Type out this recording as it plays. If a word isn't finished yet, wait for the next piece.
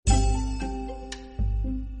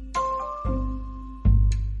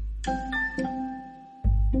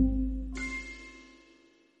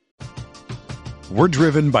We're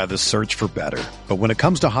driven by the search for better. But when it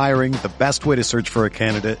comes to hiring, the best way to search for a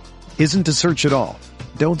candidate isn't to search at all.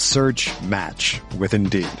 Don't search, match with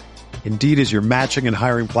Indeed. Indeed is your matching and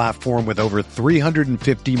hiring platform with over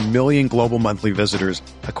 350 million global monthly visitors,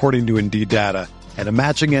 according to Indeed data, and a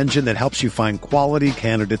matching engine that helps you find quality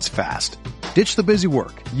candidates fast. Ditch the busy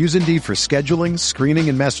work. Use Indeed for scheduling, screening,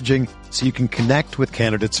 and messaging so you can connect with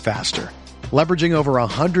candidates faster. Leveraging over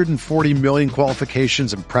 140 million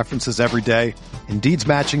qualifications and preferences every day, Indeed's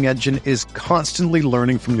matching engine is constantly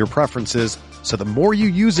learning from your preferences, so the more you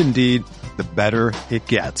use Indeed, the better it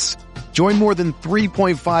gets. Join more than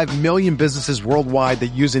 3.5 million businesses worldwide that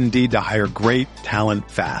use Indeed to hire great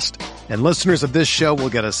talent fast. And listeners of this show will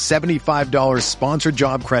get a $75 sponsored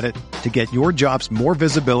job credit to get your jobs more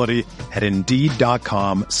visibility at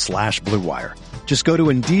Indeed.com/Blue Wire. Just go to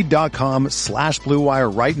Indeed.com/Blue Wire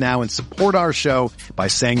right now and support our show by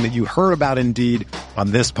saying that you heard about Indeed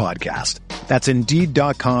on this podcast. That's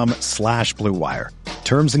Indeed.com/Blue Wire.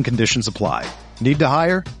 Terms and conditions apply. Need to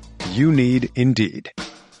hire? You need Indeed.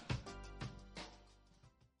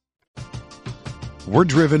 We're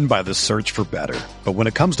driven by the search for better. But when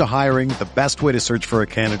it comes to hiring, the best way to search for a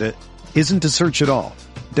candidate isn't to search at all.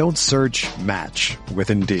 Don't search, match with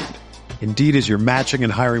Indeed. Indeed is your matching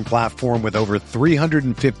and hiring platform with over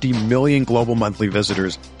 350 million global monthly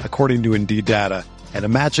visitors, according to Indeed data, and a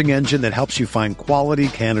matching engine that helps you find quality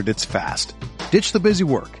candidates fast. Ditch the busy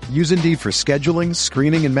work. Use Indeed for scheduling,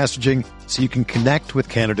 screening, and messaging so you can connect with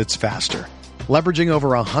candidates faster. Leveraging over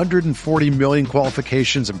 140 million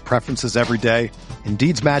qualifications and preferences every day,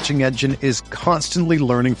 Indeed's matching engine is constantly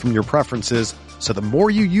learning from your preferences, so the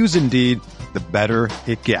more you use Indeed, the better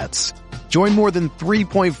it gets. Join more than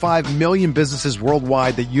 3.5 million businesses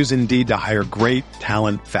worldwide that use Indeed to hire great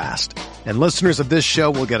talent fast. And listeners of this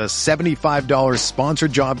show will get a $75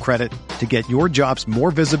 sponsored job credit to get your jobs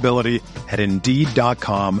more visibility at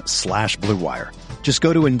Indeed.com/Blue Wire. Just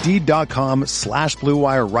go to Indeed.com/Blue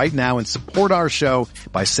Wire right now and support our show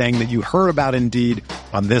by saying that you heard about Indeed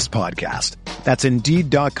on this podcast. That's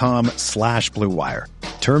Indeed.com/Blue Wire.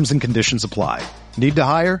 Terms and conditions apply. Need to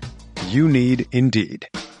hire? You need Indeed.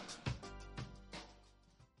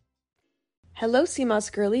 Hello, Sea Moss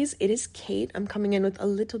Girlies. It is Kate. I'm coming in with a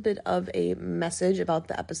little bit of a message about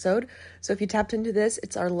the episode. So if you tapped into this,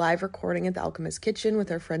 it's our live recording at the Alchemist Kitchen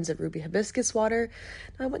with our friends at Ruby Hibiscus Water.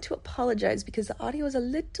 Now, I want to apologize because the audio is a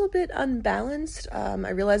little bit unbalanced.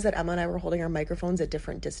 I realized that Emma and I were holding our microphones at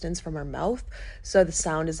different distance from our mouth, so the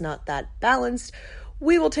sound is not that balanced.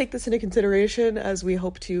 We will take this into consideration as we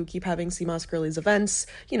hope to keep having Sea Moss Girlies events,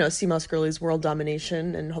 Sea Moss Girlies World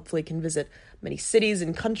Domination, and hopefully can visit many cities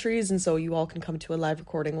and countries, and so you all can come to a live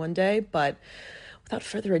recording one day. But without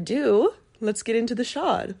further ado, let's get into the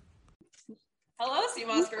shot. Hello, Sea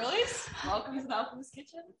Moss Girlies. Welcome to the Alchemist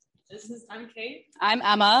Kitchen. I'm Kate. I'm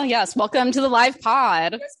Emma. Yes, welcome to the live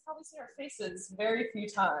pod. You guys probably see our faces very few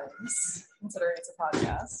times, considering it's a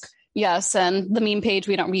podcast. Yes, and the meme page,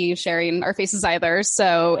 we don't be sharing our faces either.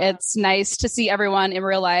 So It's nice to see everyone in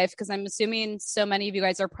real life, because I'm assuming so many of you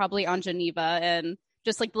guys are probably on Geneva and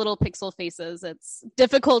just like little pixel faces. It's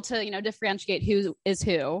difficult to, differentiate who is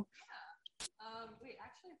who. Wait,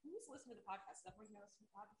 actually, who's listening to the podcast? Has everyone listened to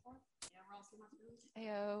the pod before? Yeah, we're all Sea Moss Girlies.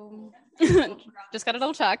 Just got to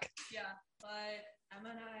double check. Yeah, but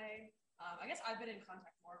Emma and I guess I've been in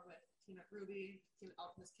contact more with Team at Ruby, Team at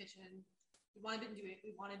Alchemist Kitchen. We wanted to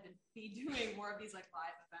be doing more of these like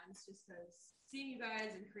live events, just because seeing you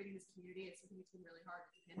guys and creating this community, it's something that's been really hard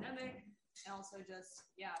with the pandemic, and also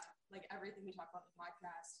just like everything we talk about in the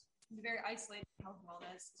podcast can be very isolated, health and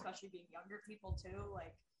wellness, especially being younger people too.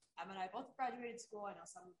 Like Emma and I both graduated school. I know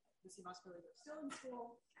some of the Sea Moss Girlies are still in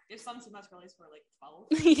school. There's some Sea Moss Girlies who are like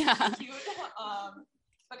 12. Yeah. Cute.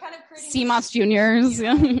 But kind of creating Sea Moss Juniors.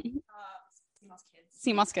 Sea Moss Kids.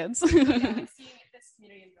 Sea Moss Kids. So, like seeing this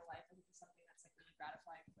community in real life, I think is something that's like really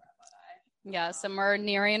gratifying for Emma and I. Yes, and we're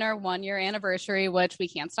nearing our 1-year anniversary, which we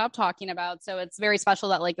can't stop talking about. So it's very special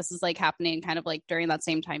that like this is like happening kind of like during that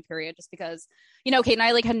same time period, just because, Kate and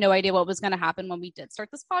I like had no idea what was going to happen when we did start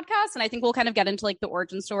this podcast. And I think we'll kind of get into like the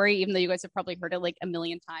origin story, even though you guys have probably heard it like a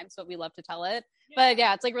million times, but we love to tell it. Yeah. But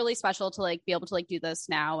yeah, it's like really special to like be able to like do this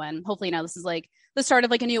now. And hopefully now this is like the start of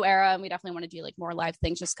like a new era. And we definitely want to do like more live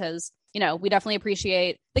things, just because, we definitely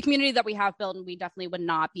appreciate the community that we have built, and we definitely would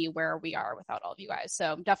not be where we are without all of you guys.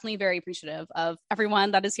 So definitely very appreciative of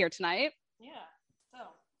everyone that is here tonight. Yeah. So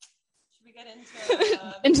should we get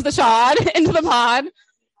into into the shot, into the pod?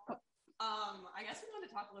 I guess we want to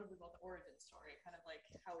talk a little bit about the origin story, kind of like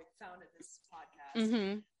how we founded this podcast.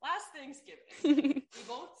 Mm-hmm. Last Thanksgiving, we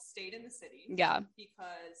both stayed in the city. Yeah.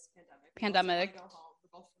 Because pandemic. We go home.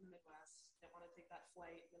 We're both from the Midwest. Didn't want to take that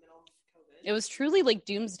flight in the middle of COVID. It was truly like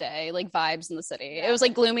doomsday, like vibes in the city. Yeah. It was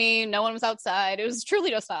like gloomy. No one was outside. It was truly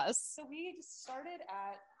just us. So we just started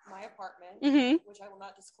at my apartment, Mm-hmm. which I will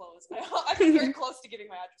not disclose. I've been very close to giving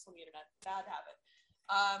my address on the internet. Bad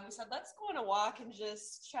habit. We said, let's go on a walk and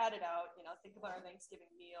just chat it out, think about our Thanksgiving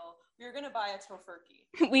meal. We were going to buy a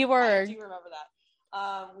tofurkey. We were. I do remember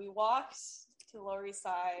that. We walked to the Lower East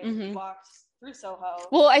Side. Mm-hmm. We walked through Soho.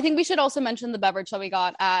 Well, I think we should also mention the beverage that we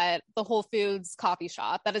got at the Whole Foods coffee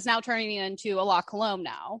shop that is now turning into a La Colombe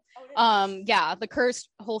now. Oh, yeah, the cursed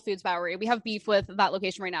Whole Foods Bowery. We have beef with that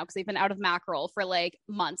location right now because they've been out of mackerel for like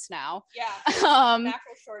months now. Yeah,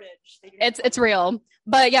 mackerel shortage. It's real.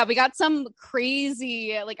 But yeah, we got some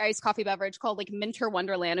crazy like iced coffee beverage called like Minter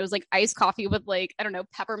Wonderland. It was like iced coffee with like, I don't know,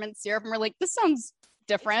 peppermint syrup. And we're like, this sounds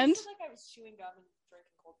different. It like I was chewing gum and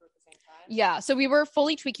drinking cold brew at the same time. Yeah, so we were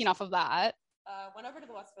fully tweaking off of that. Went over to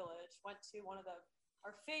the West Village, went to one of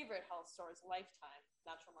our favorite health stores, Lifetime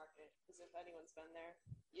Natural Market, because if anyone's been there,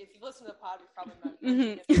 if you listen to the pod, we've probably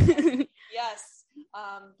mentioned it. Yes,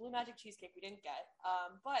 Blue Magic Cheesecake we didn't get,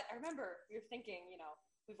 but I remember we were thinking,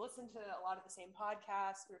 we've listened to a lot of the same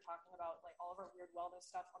podcasts. We were talking about like all of our weird wellness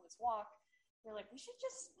stuff on this walk. We're like, we should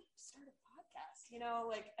just start a podcast.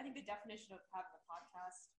 Like I think the definition of having a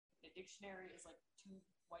podcast in a dictionary is like two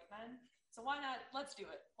white men. So why not? Let's do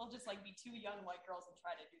it. We'll just like be two young white girls and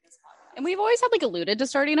try to do this podcast. And we've always had like alluded to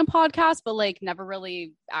starting a podcast, but like never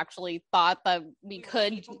really actually thought that we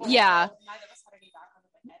could. Yeah. Neither of us had any background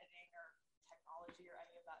in like editing or technology or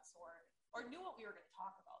any of that sort, or knew what we were going to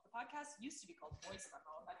talk about. The podcast used to be called Voice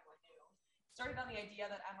Memo, if anyone knew. Started on the idea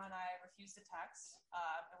that Emma and I refused to text,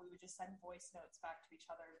 and we would just send voice notes back to each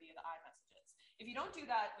other via the iMessages. If you don't do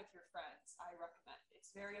that with your friends, I recommend it.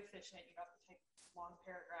 It's very efficient. You don't have to type long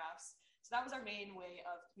paragraphs. So that was our main way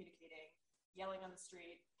of communicating, yelling on the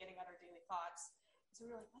street, getting out our daily thoughts. So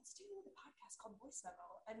we were like, let's do the podcast called Voice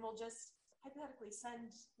Memo, and we'll just hypothetically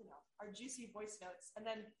send, our juicy voice notes and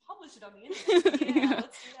then publish it on the internet. Yeah,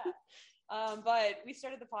 let's do that. But we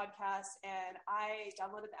started the podcast, and I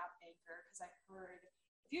downloaded the app Anchor because I heard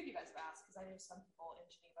a few of you guys have asked, because I know some people in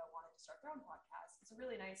Geneva wanted to start their own podcast. It's a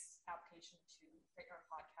really nice application to create your own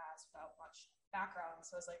podcast without much background.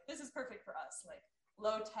 So I was like, this is perfect for us, like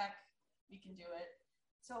low tech. We can do it.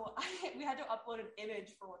 So we had to upload an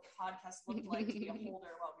image for what the podcast looked like to be a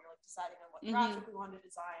holder while we were like deciding on what graphic we wanted to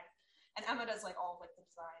design. And Emma does like all of like the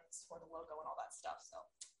designs for the logo and all that stuff. So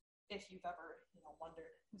if you've ever wondered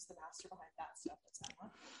who's the master behind that stuff, that's Emma.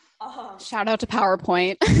 Shout out to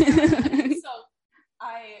PowerPoint. So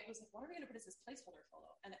I was like, what are we going to put as this placeholder photo?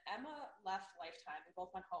 And Emma left Lifetime. We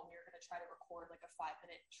both went home. We were going to try to record like a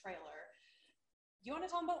 5-minute trailer. You want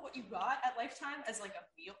to talk about what you got at Lifetime as like a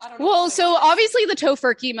meal? I don't know. Well, so obviously the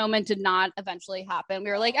tofurkey moment did not eventually happen.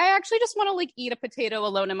 We were like, I actually just want to like eat a potato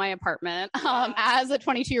alone in my apartment, as a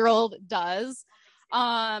 22-year-old does.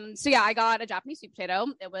 So yeah, I got a Japanese sweet potato.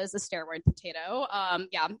 It was a steroid potato.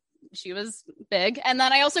 Yeah, she was big. And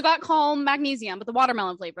then I also got Calm Magnesium, but the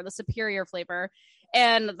watermelon flavor, the superior flavor.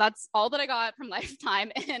 And that's all that I got from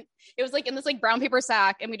Lifetime. And it was like in this like brown paper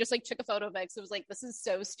sack, and we just like took a photo of it. So it was like, this is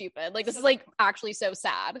so stupid. Like, this is like actually so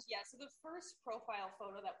sad. Yeah. So the first profile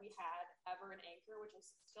photo that we had ever in Anchor, which I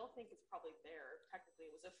still think is probably there technically,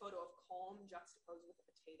 was a photo of Calm juxtaposed with a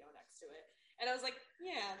potato next to it. And I was like,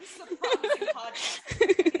 yeah, this is a promising podcast.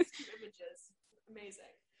 These two images.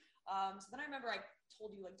 Amazing. So then I remember I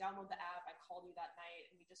told you like download the app. I called you that night,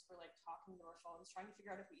 and we just were like talking to our phones, trying to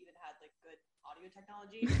figure out if we even had like good audio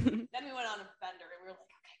technology. Then we went on a vendor, and we were like,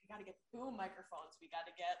 okay, we got to get boom microphones. We got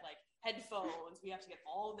to get like headphones. We have to get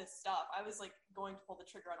all this stuff. I was like going to pull the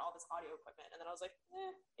trigger on all this audio equipment, and then I was like,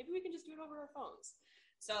 maybe we can just do it over our phones.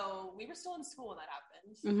 So we were still in school when that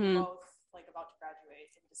happened. We were both like about to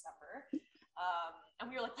graduate in December. And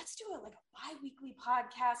we were like, let's do it like a bi-weekly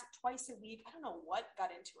podcast twice a week. I don't know what got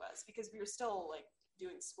into us, because we were still like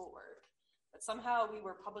doing schoolwork, but somehow we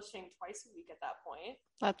were publishing twice a week at that point.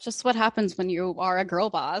 That's just what happens when you are a girl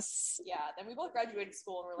boss. Yeah. Then we both graduated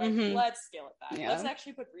school, and we're like, let's scale it back. Yeah. Let's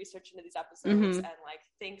actually put research into these episodes and like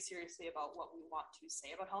think seriously about what we want to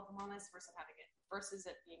say about health and wellness versus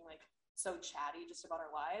it being like so chatty just about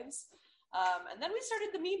our lives. And then we started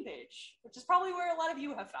the meme page, which is probably where a lot of you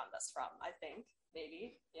have found us from, I think.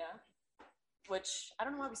 Maybe. Yeah. Which, I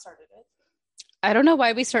don't know why we started it. I don't know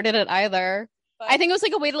why we started it either. But I think it was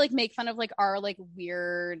like a way to like make fun of like our like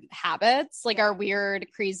weird habits, like our weird,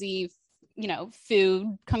 crazy,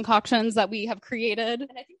 food concoctions that we have created.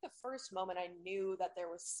 And I think the first moment I knew that there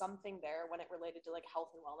was something there when it related to like health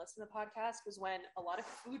and wellness in the podcast was when a lot of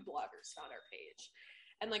food bloggers found our page.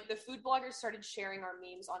 And like the food bloggers started sharing our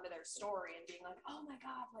memes onto their story and being like, oh my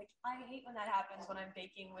God, like I hate when that happens when I'm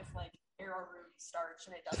baking with like arrowroot starch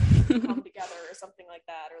and it doesn't come together or something like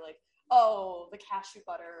that. Or like, oh, the cashew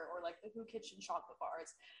butter or like the Who Kitchen chocolate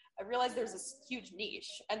bars. I realized there's this huge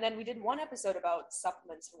niche. And then we did one episode about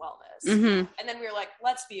supplements and wellness. And then we were like,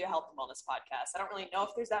 let's be a health and wellness podcast. I don't really know if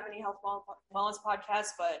there's that many health and wellness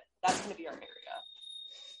podcasts, but that's going to be our area.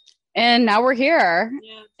 And now we're here.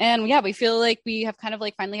 Yeah. And yeah, we feel like we have kind of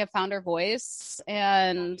like finally have found our voice.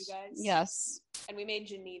 And yes. And we made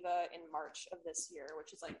Geneva in March of this year,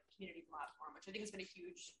 which is like a community platform, which I think has been a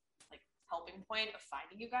huge like helping point of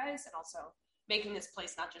finding you guys and also making this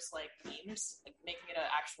place not just like memes, like making it an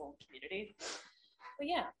actual community. But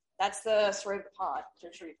yeah, that's the story of the pod, which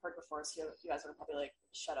I'm sure you've heard before, so you guys are probably like,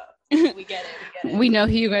 shut up. We get it. We know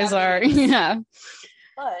who you guys are. Yeah.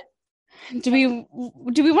 But do we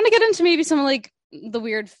want to get into maybe some like the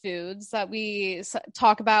weird foods that we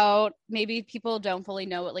talk about? Maybe people don't fully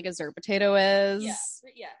know what like a zert potato is.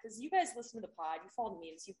 Yeah, because you guys listen to the pod, you follow the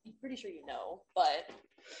memes, you're pretty sure you know, but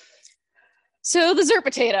so the zert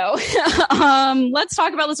potato. Let's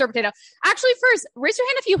talk about the zert potato. Actually, first, raise your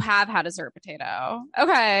hand if you have had a zert potato.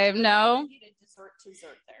 Okay, no. Dessert to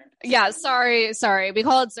zert there. Yeah, sorry. We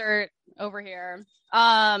call it zert over here. So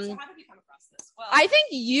how did you come across this? Well, I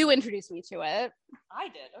think you introduced me to it. I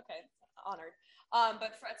did. Okay, honored.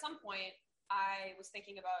 But at some point, I was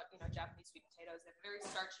thinking about Japanese sweet potatoes. They have a very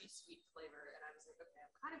starchy, sweet flavor, and I was like, okay,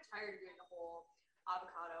 I'm kind of tired of doing the whole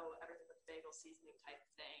avocado, everything with bagel seasoning type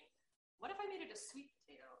thing. What if I made it a sweet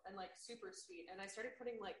potato and like super sweet? And I started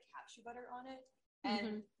putting like cashew butter on it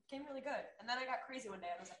and it became really good. And then I got crazy one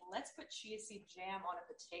day. I was like, let's put chia seed jam on a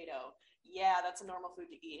potato. Yeah, that's a normal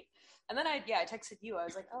food to eat. And then I texted you. I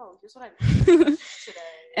was like, oh, here's what I'm eating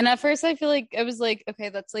today. And at first I feel like I was like, okay,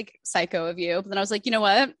 that's like psycho of you. But then I was like, you know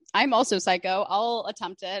what? I'm also psycho. I'll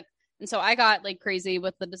attempt it. And so I got like crazy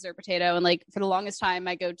with the dessert potato. And like for the longest time,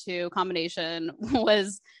 my go-to combination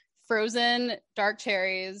was frozen dark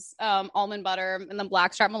cherries, almond butter, and then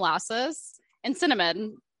blackstrap molasses and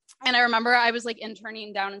cinnamon. And I remember I was like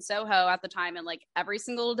interning down in Soho at the time, and like every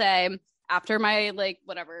single day after my like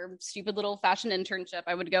whatever stupid little fashion internship,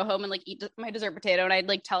 I would go home and like eat my dessert potato, and I'd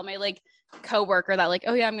like tell my like coworker that like,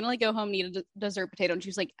 oh yeah, I'm gonna like go home and eat a dessert potato, and she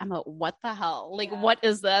was like, Emma, what the hell? Like, what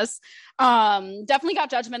is this? Definitely got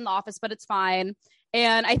judgment in the office, but it's fine.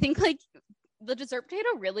 And I think like the dessert potato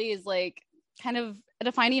really is like kind of a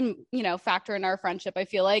defining, factor in our friendship, I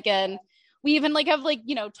feel like. And we even like have like,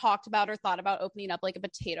 talked about or thought about opening up like a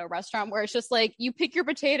potato restaurant where it's just like you pick your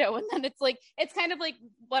potato and then it's like, it's kind of like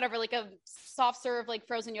whatever, like a soft serve, like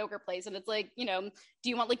frozen yogurt place. And it's like, do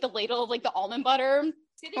you want like the ladle of like the almond butter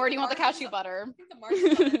or do you want the cashew butter? I think the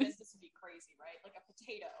margins of the business would be crazy, right? Like a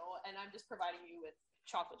potato and I'm just providing you with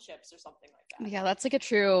chocolate chips or something like that. Yeah, that's like a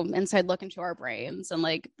true inside look into our brains and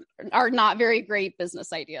like our not very great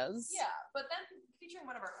business ideas. Yeah, but then featuring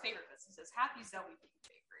one of our favorite businesses, Happy Zoe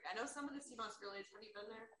Bakery. I know some of the Sea Moss Girlies. Have you been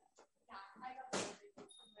there? Yeah, I got the bakery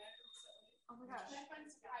from there. So. Oh my gosh. My friend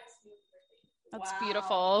surprised me with birthday. That's Wow.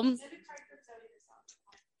 beautiful.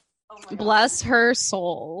 Oh my Bless her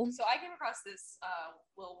soul. So I came across this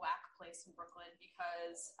Lil Whack place in Brooklyn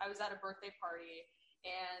because I was at a birthday party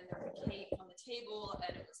and there was a cake on the table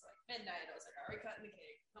and it was like midnight. I was like, all right, cutting the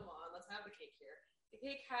cake. Come on, let's have the cake here. The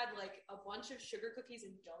cake had like a bunch of sugar cookies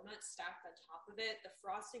and donuts stacked on top of it. The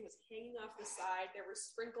frosting was hanging off the side. There were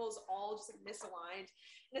sprinkles all just like misaligned.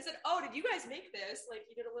 And I said, oh, did you guys make this? Like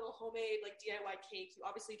you did a little homemade like DIY cake. You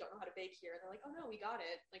obviously don't know how to bake here. And they're like, oh no, we got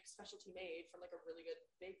it. Like specialty made from like a really good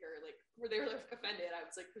baker. Like where they were like offended. I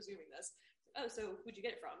was like presuming this. Oh, so who'd you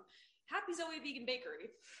get it from? Happy Zoe Vegan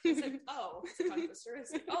Bakery. It's like, oh, it's a tongue twister.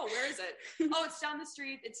 It's like, oh, where is it? Oh, it's down the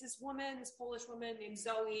street. It's this woman, this Polish woman named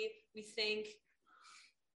Zoe. We think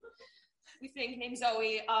named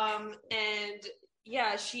Zoe. And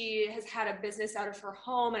yeah, she has had a business out of her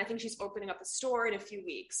home, and I think she's opening up a store in a few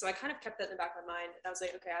weeks. So I kind of kept that in the back of my mind. And I was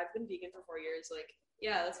like, okay, I've been vegan for 4 years. Like,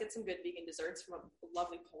 yeah, let's get some good vegan desserts from a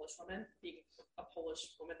lovely Polish woman, being a Polish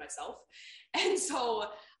woman myself. And so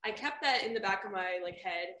I kept that in the back of my like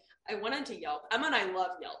head. I went onto Yelp. Emma and I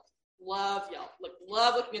love Yelp. Love Yelp. Like,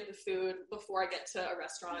 love looking at the food before I get to a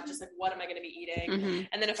restaurant. Just like, what am I going to be eating?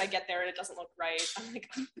 And then if I get there and it doesn't look right, I'm like,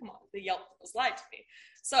 oh, come on, the Yelp was lied to me.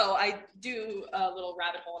 So I do a little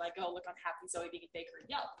rabbit hole and I go look on Happy Zoe Vegan Bakery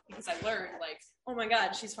Yelp because I learned like, oh my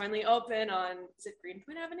God, she's finally open on, is it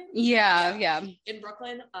Greenpoint Avenue? Yeah. In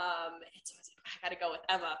Brooklyn. And so I was like, I got to go with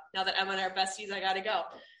Emma. Now that Emma and I are besties, I got to go.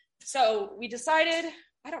 So we decided,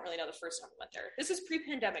 I don't really know the first time we went there. This is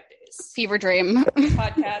pre-pandemic days. Fever dream.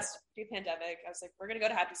 Podcast, pre-pandemic. I was like, we're going to go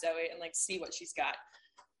to Happy Zoe and like see what she's got.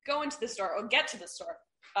 Go into the store or get to the store.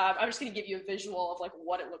 I'm just going to give you a visual of like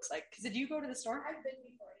what it looks like. Because did you go to the store? I've been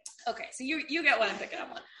before. Okay, so you get what I'm picking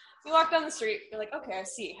up on. You walk down the street, you're like, okay, I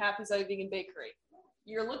see, Happy Zoe Vegan Bakery.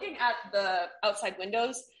 You're looking at the outside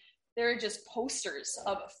windows. There are just posters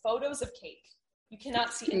of photos of cake. You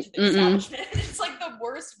cannot see into the establishment. It's like the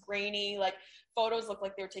worst grainy, like photos look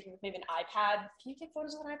like they were taken with maybe an iPad. Can you take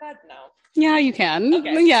photos with an iPad? No. Yeah, you can.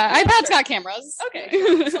 Okay. Yeah, iPad's got cameras. Okay,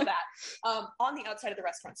 sure. So that. On the outside of the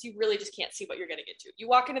restaurant, so you really just can't see what you're getting into. You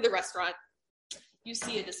walk into the restaurant, you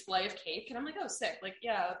see a display of cake, and I'm like, oh, sick. Like,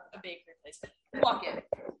 yeah, a bakery place. You walk in.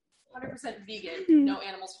 100% vegan, no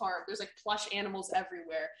animals harmed. There's like plush animals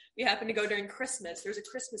everywhere. We happen to go during Christmas. There's a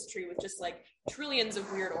Christmas tree with just like trillions of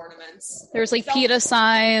weird ornaments. There's like PETA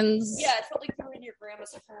signs. Yeah, it felt like you were in your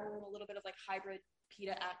grandma's home, a little bit of like hybrid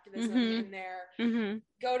PETA activism in there.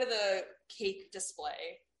 Go to the cake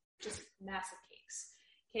display, just massive cakes.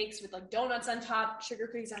 Cakes with like donuts on top, sugar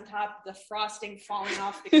cookies on top, the frosting falling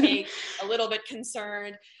off the cake, a little bit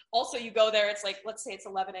concerned. Also, you go there, it's like, let's say it's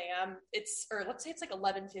 11 a.m. Or let's say it's like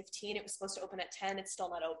 11:15. It was supposed to open at 10. It's still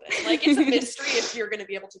not open. Like, it's a mystery if you're going to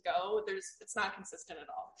be able to go. It's not consistent at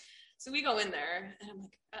all. So we go in there, and I'm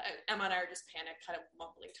like, Emma and I are just panicked, kind of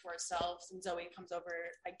mumbling to ourselves. And Zoe comes over,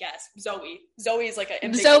 I guess. Zoe's like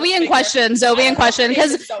a Zoe in question,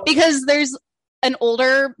 because there's an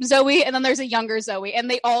older Zoe and then there's a younger Zoe, and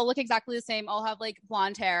they all look exactly the same, all have like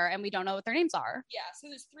blonde hair, and we don't know what their names are. Yeah, so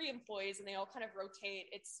there's 3 employees and they all kind of rotate.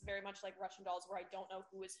 It's very much like Russian dolls where I don't know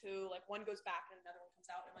who is who. Like, one goes back and another one comes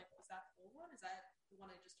out. I'm like, was that the old one? Is that the one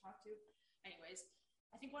I just talked to? Anyways,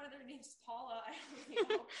 I think one of their names is Paula. I don't really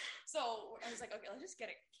know. So I was like, okay, let's just get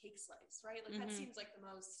a cake slice, right? Like, that seems like the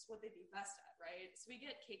most, what they'd be best at, right? So we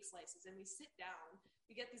get cake slices and we sit down.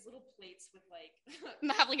 We get these little plates with like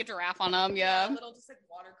have like a giraffe on them, yeah. Little just like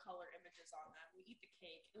watercolor images on them. We eat the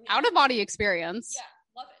cake. Out of body experience. Yeah,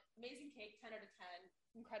 love it. Amazing cake, 10 out of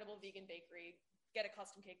 10. Incredible vegan bakery. Get a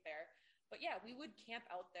custom cake there. But yeah, we would camp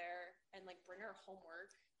out there and like bring our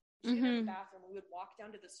homework. She would have the bathroom. We would walk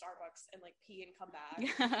down to the Starbucks and like pee and come back.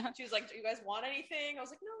 She was like, "Do you guys want anything?" I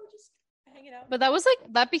was like, "No, we're just hanging out." But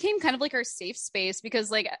that became kind of like our safe space,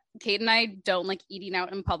 because like Kate and I don't like eating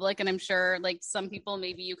out in public, and I'm sure like some people,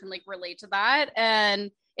 maybe you can like relate to that.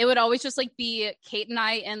 And it would always just like be Kate and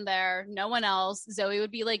I in there, no one else. Zoe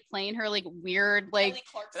would be like playing her like weird like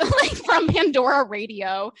like from Pandora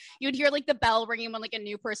radio. You'd hear like the bell ringing when like a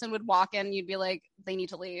new person would walk in. You'd be like, they need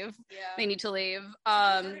to leave. Yeah, they need to leave. We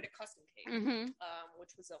ordered a custom cake,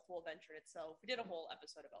 which was a whole venture in itself. We did a whole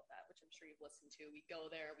episode about that, which I'm sure you've listened to. We go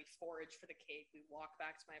there, we forage for the cake, we walk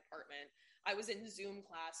back to my apartment. I was in Zoom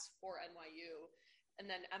class for NYU. And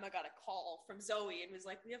then Emma got a call from Zoe and was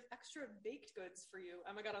like, "We have extra baked goods for you."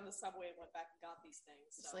 Emma got on the subway and went back and got these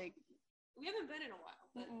things. So. It's like, we haven't been in a while,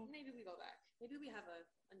 but maybe we go back. Maybe we have a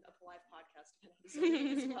live podcast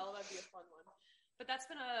as well. That'd be a fun one. But that's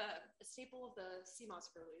been a staple of the Sea Moss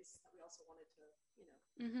Girlies that we also wanted to,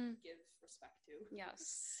 give respect to.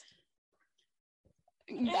 Yes.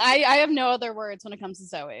 I have no other words when it comes to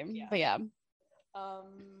Zoe. Yeah. But yeah.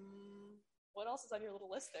 What else is on your little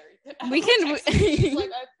list there? We can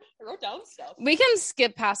I wrote down stuff. We can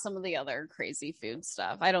skip past some of the other crazy food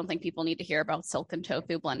stuff. I don't think people need to hear about silken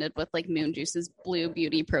tofu blended with like Moon Juice's Blue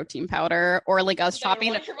Beauty protein powder, or like us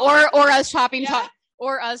chopping us chopping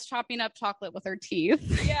up chocolate with our teeth.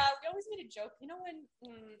 Yeah, we always made a joke. You know when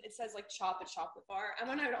it says like chop a chocolate bar?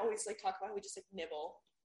 Emma and I would always like talk about how we just like nibble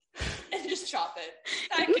and just chop it.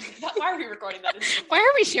 Why are we recording that? Why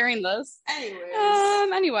are we sharing this?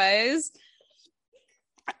 Anyways.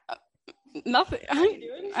 Nothing. How are you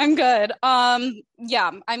doing? I'm good. I'm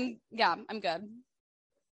good.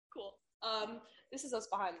 Cool. This is us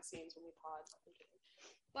behind the scenes when we pod.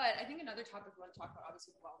 But I think another topic we want to talk about,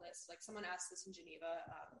 obviously, wellness. Like, someone asked this in Geneva,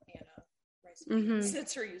 Anna Rice.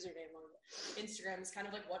 It's her username on Instagram. It's kind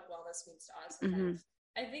of like what wellness means to us. And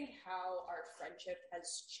I think how our friendship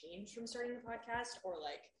has changed from starting the podcast, or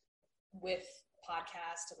like with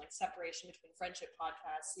podcast and like separation between friendship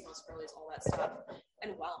podcasts, Sea Moss Girlies, all that stuff,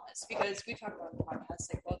 and wellness. Because we talk about in the podcast,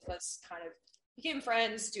 like both of us kind of became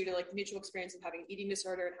friends due to like the mutual experience of having an eating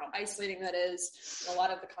disorder and how isolating that is. And a lot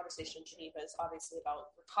of the conversation in Geneva is obviously about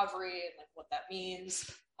recovery and like what that means.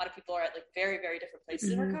 A lot of people are at like very, very different places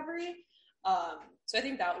in recovery. So I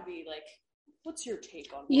think that would be like, what's your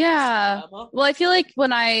take on wellness, Emma? Well, I feel like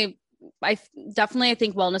when I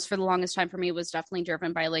think wellness for the longest time for me was definitely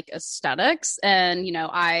driven by like aesthetics. And,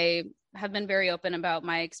 I have been very open about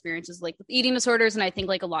my experiences like with eating disorders. And I think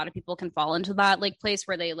like a lot of people can fall into that like place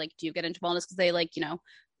where they like do get into wellness because they like,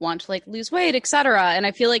 want to like lose weight, etc. And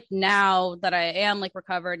I feel like now that I am like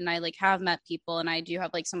recovered and I like have met people and I do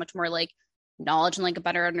have like so much more like knowledge and like a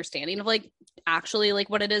better understanding of like actually like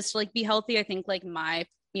what it is to like be healthy. I think like my,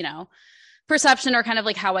 perception or kind of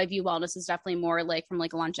like how I view wellness is definitely more like from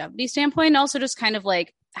like a longevity standpoint, and also just kind of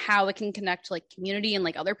like how it can connect to like community and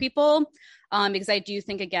like other people. Because I do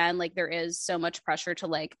think again, like there is so much pressure to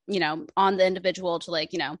like, on the individual to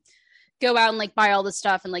like, go out and like buy all this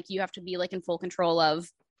stuff. And like, you have to be like in full control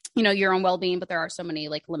of, your own well-being, but there are so many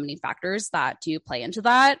like limiting factors that do play into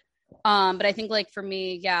that. But I think like for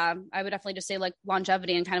me, yeah, I would definitely just say like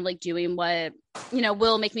longevity and kind of like doing what,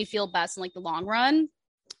 will make me feel best in like the long run.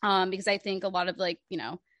 Because I think a lot of like,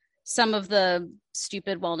 some of the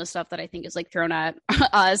stupid wellness stuff that I think is like thrown at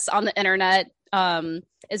us on the internet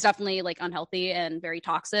is definitely like unhealthy and very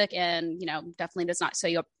toxic, and, definitely does not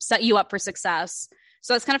set you up for success.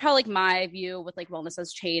 So that's kind of how like my view with like wellness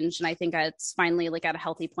has changed. And I think it's finally like at a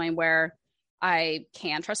healthy point where I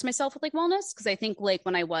can trust myself with like wellness. Cause I think like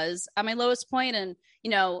when I was at my lowest point, and,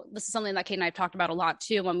 this is something that Kate and I've talked about a lot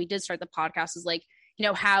too, when we did start the podcast, is like,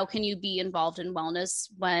 how can you be involved in wellness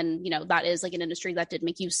when, that is like an industry that did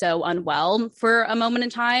make you so unwell for a moment in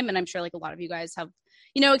time. And I'm sure like a lot of you guys have,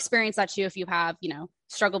 experienced that too, if you have,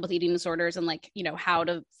 struggled with eating disorders, and like, how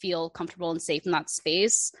to feel comfortable and safe in that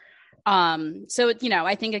space. So,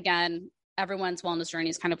 I think again, everyone's wellness journey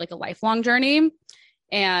is kind of like a lifelong journey.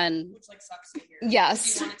 And which like sucks to hear.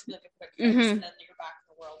 Yes. You want it to be like a quick fix, and then you're back in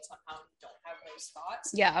the world somehow and you don't have those thoughts.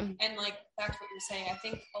 Yeah. And like back to what you're saying, I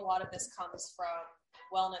think a lot of this comes from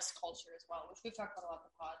wellness culture as well, which we've talked about a lot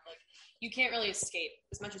in the pod. Like, you can't really escape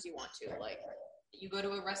as much as you want to. Like, you go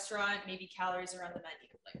to a restaurant, maybe calories are on the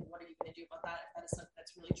menu. Like, what are you going to do about that if that is something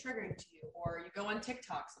that's really triggering to you? Or you go on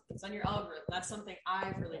TikTok, something's on your algorithm. That's something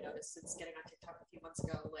I've really noticed since getting on TikTok a few months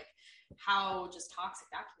ago, like how just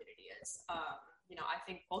toxic that community is. I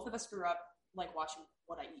think both of us grew up like watching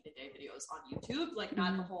what I eat a day videos on YouTube, like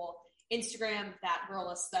not the whole Instagram, that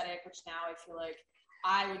girl aesthetic, which now I feel like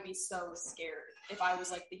I would be so scared if I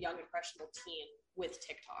was like the young impressionable teen with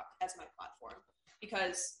TikTok as my platform,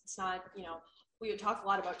 because it's not, we would talk a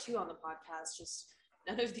lot about too on the podcast, just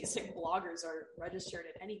none of these like bloggers are registered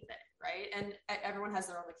at anything, right? And everyone has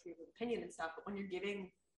their own like freedom of opinion and stuff, but when you're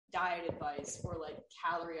giving diet advice or like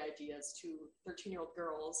calorie ideas to 13-year-old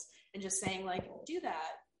girls and just saying like, do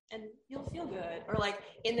that and you'll feel good, or like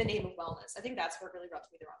in the name of wellness, I think that's where it really rubbed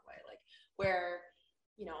me the wrong way. Like where,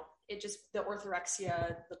 it just, the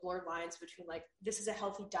orthorexia, the blurred lines between like, this is a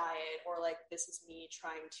healthy diet, or like, this is me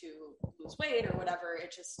trying to lose weight or whatever.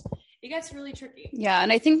 It gets really tricky. Yeah.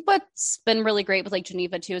 And I think what's been really great with like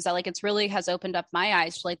Geneva too, is that like, it's really has opened up my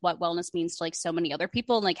eyes to like what wellness means to like so many other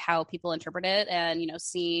people, and like how people interpret it, and,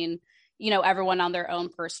 seeing, everyone on their own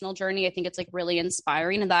personal journey. I think it's like really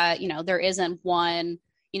inspiring, and that, there isn't one,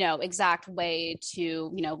 exact way to,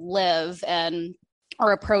 live and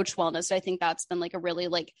or approach wellness. I think that's been like a really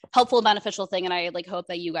like helpful, beneficial thing. And I like hope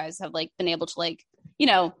that you guys have like been able to like,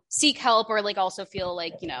 seek help, or like also feel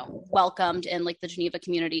like, welcomed in like the Geneva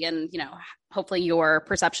community, and, hopefully your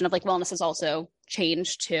perception of like wellness has also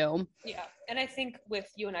changed too. Yeah. And I think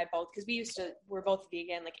with you and I both, because we're both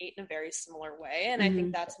vegan, like ate in a very similar way. And I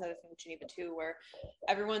think that's another thing with Geneva too, where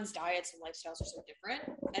everyone's diets and lifestyles are so different.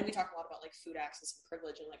 And we talk a lot about like food access and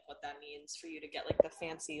privilege, and like what that means for you to get like the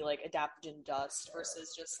fancy like adaptogen dust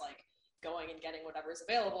versus just like going and getting whatever's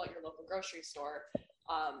available at your local grocery store.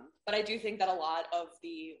 But I do think that a lot of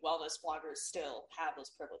the wellness bloggers still have those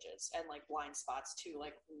privileges and like blind spots to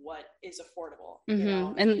like what is affordable.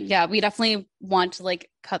 And yeah, we definitely want to like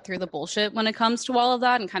cut through the bullshit when it comes to all of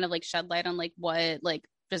that, and kind of like shed light on like what like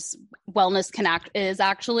just wellness is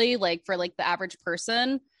actually like for like the average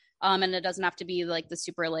person. And it doesn't have to be like the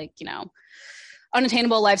super like,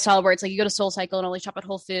 unattainable lifestyle where it's like you go to Soul Cycle and only shop at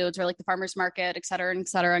Whole Foods or like the farmer's market, et cetera,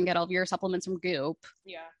 and get all of your supplements from Goop.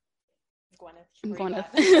 Yeah. Gwyneth.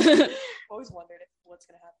 I've always wondered what's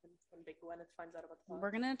going to happen when big Gwyneth finds out about the pod. We're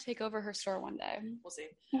going to take over her store one day. We'll see.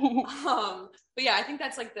 But yeah, I think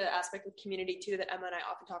that's like the aspect of community too that Emma and I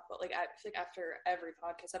often talk about. Like, I feel like after every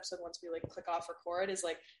podcast episode, once we like click off record, is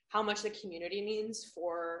like how much the community means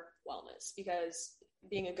for wellness, because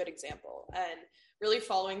being a good example and really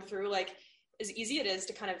following through, like as easy it is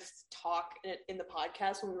to kind of talk in the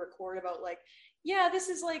podcast when we record about like, yeah, this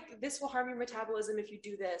will harm your metabolism if you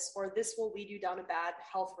do this, or this will lead you down a bad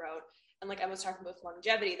health route. And like I was talking about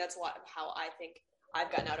longevity, that's a lot of how I think I've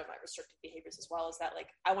gotten out of my restrictive behaviors as well, is that like,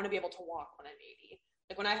 I want to be able to walk when I'm 80.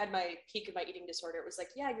 Like when I had my peak of my eating disorder, it was like,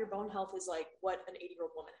 yeah, your bone health is like what an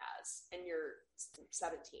 80-year-old woman has, and you're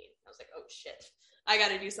 17. I was like, oh shit, I got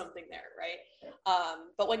to do something there. Right.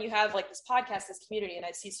 But when you have like this podcast, this community, and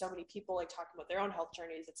I see so many people like talking about their own health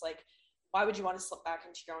journeys, it's like, why would you want to slip back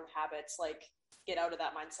into your own habits? Like, get out of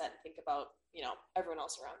that mindset and think about, you know, everyone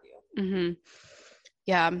else around you. Mm-hmm.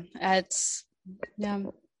 Yeah, it's, yeah.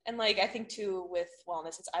 And like, I think too with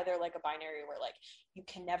wellness, it's either like a binary where like you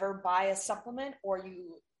can never buy a supplement or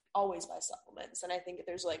you always buy supplements. And I think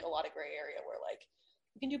there's like a lot of gray area where like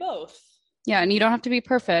you can do both. Yeah, and you don't have to be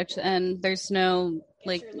perfect, and there's no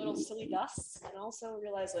like your little silly dusts, and also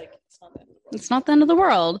realize like it's not the end of the world. It's not the end of the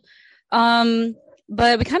world.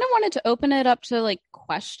 But we kind of wanted to open it up to like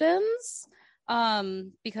questions,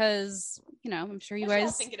 because you know, I'm sure you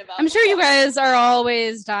guys are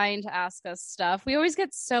always dying to ask us stuff. We always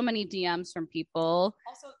get so many DMs from people.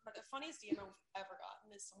 Also, the funniest DM I've ever gotten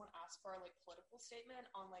is someone asked for a like political statement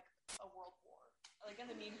on like a world war, like in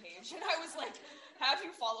the meme page, and I was like, have you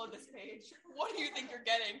followed this page? What do you think you're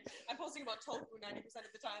getting? I'm posting about tofu 90%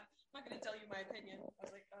 of the time. I'm not going to tell you my opinion. I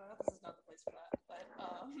was like, this is not the place for that. But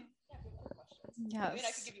yeah, good other questions. Yes. I mean,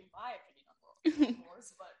 I could give you my opinion on world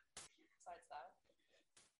wars, but besides that.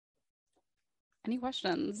 Any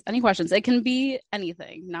questions? It can be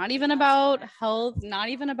anything, not even about health, not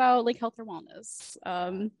even about like health or wellness.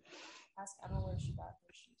 Ask Emma where she's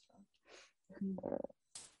from.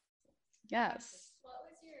 Yes. What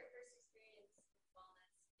was your first experience with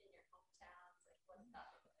wellness in your hometown? Like, what did that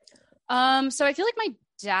look like? So I feel like my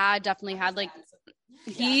dad definitely had like,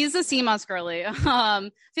 he's a Sea Moss girly. I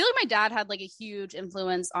feel like my dad had like a huge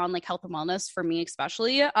influence on like health and wellness for me,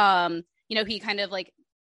 especially. You know, he kind of like,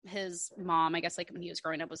 his mom, I guess, like when he was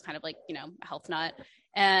growing up was kind of like, you know, a health nut.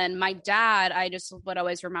 And my dad, I just would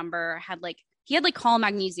always remember he had like calm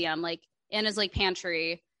magnesium like in his like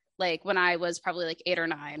pantry, like when I was probably like 8 or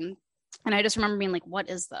 9. And I just remember being like, what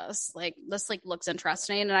is this? Like, this like looks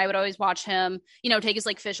interesting. And I would always watch him, you know, take his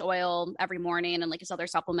like fish oil every morning and like his other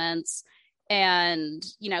supplements. And,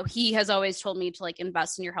 you know, he has always told me to like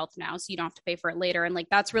invest in your health now so you don't have to pay for it later. And like,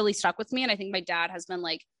 that's really stuck with me. And I think my dad has been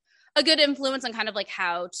like a good influence on kind of like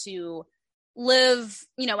how to live,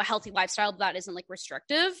 you know, a healthy lifestyle that isn't like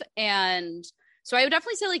restrictive. And so I would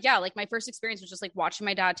definitely say like, yeah, like my first experience was just like watching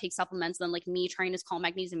my dad take supplements and then like me trying his calm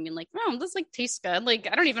magnesium and being like, oh, this like tastes good. Like,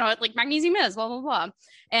 I don't even know what like magnesium is, blah, blah, blah.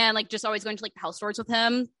 And like just always going to like the health stores with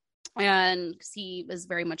him. And cause he was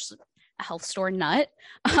very much a health store nut.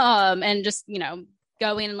 And just, you know,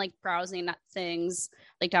 going and like browsing at things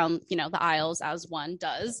like down, you know, the aisles as one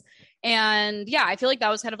does. And yeah, I feel like that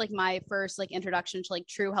was kind of like my first like introduction to like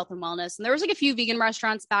true health and wellness. And there was like a few vegan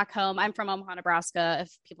restaurants back home. I'm from Omaha, Nebraska,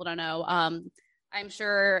 if people don't know. I'm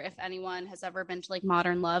sure if anyone has ever been to like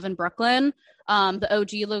Modern Love in Brooklyn, the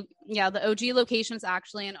OG location is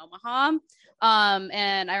actually in Omaha.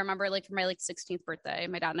 And I remember like for my like 16th birthday,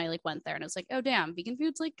 my dad and I like went there and it was like, oh damn, vegan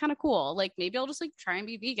food's like kind of cool. Like maybe I'll just like try and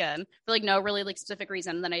be vegan for like no really like specific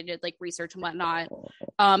reason. And then I did like research and whatnot.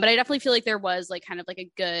 But I definitely feel like there was like kind of like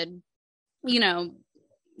a good, you know,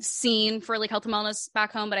 scene for like health and wellness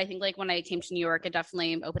back home. But I think like when I came to New York, it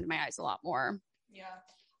definitely opened my eyes a lot more. Yeah.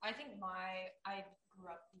 I think I grew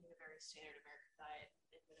up eating a very standard American diet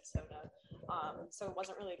in Minnesota. So it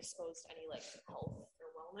wasn't really exposed to any like health or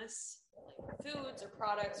wellness, like foods or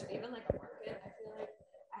products or even like a market. I feel like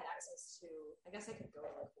I had access to, I guess I could go to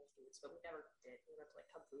like Whole Foods, but we never did. We went to like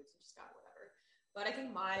Cub Foods and just got whatever. But I think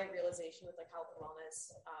my realization with like health and wellness,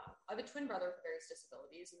 I have a twin brother with various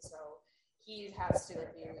disabilities. And so he has to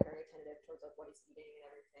like be very attentive towards like what he's eating and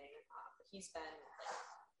everything. But he's been like,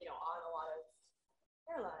 you know, on a lot of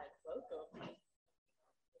Caroline, welcome.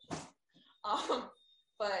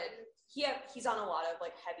 But he's on a lot of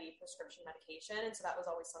like heavy prescription medication, and so that was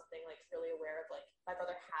always something like really aware of. Like my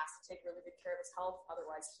brother has to take really good care of his health,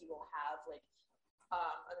 otherwise he will have like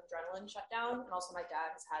an adrenaline shutdown. And also my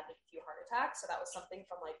dad has had like a few heart attacks, so that was something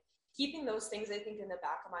from like keeping those things I think in the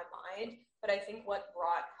back of my mind. But I think what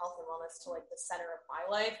brought health and wellness to like the center of my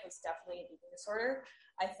life was definitely an eating disorder.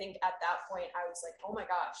 I think at that point I was like, oh my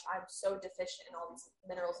gosh, I'm so deficient in all these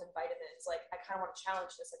minerals and vitamins. Like I kind of want to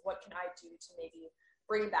challenge this. Like what can I do to maybe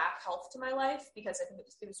bring back health to my life? Because I think it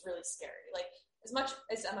was really scary. Like as much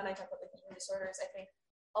as Emma and I talk about like eating disorders, I think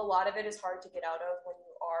a lot of it is hard to get out of when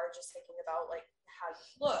you are just thinking about like how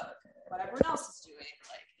you look, what everyone else is doing,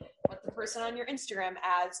 like what the person on your Instagram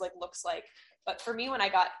ads like looks like. But for me, when I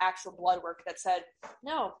got actual blood work that said,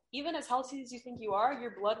 no, even as healthy as you think you are,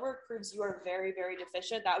 your blood work proves you are very, very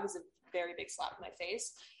deficient, that was a very big slap in my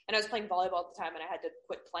face. And I was playing volleyball at the time and I had to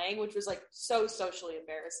quit playing, which was like so socially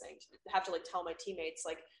embarrassing to have to like tell my teammates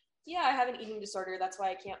like, yeah, I have an eating disorder. That's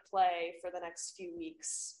why I can't play for the next few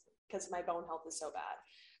weeks because my bone health is so bad.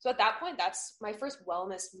 So at that point, that's my first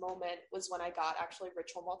wellness moment was when I got actually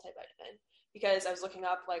Ritual multivitamin, because I was looking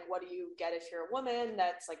up like, what do you get if you're a woman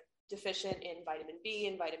that's like deficient in vitamin B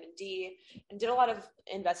and vitamin D, and did a lot of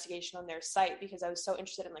investigation on their site because I was so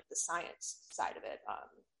interested in like the science side of it,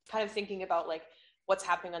 kind of thinking about like what's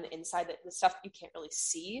happening on the inside, that the stuff you can't really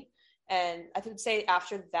see. And I would say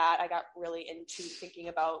after that, I got really into thinking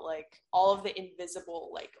about like all of the invisible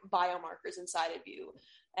like biomarkers inside of you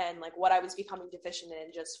and like what I was becoming deficient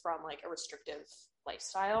in just from like a restrictive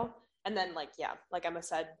lifestyle. And then like, yeah, like Emma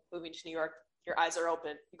said, moving to New York, your eyes are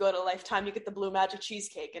open. You go to Lifetime, you get the blue magic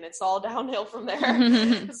cheesecake, and it's all downhill from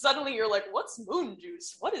there. Suddenly you're like, what's moon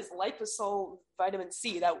juice? What is liposol vitamin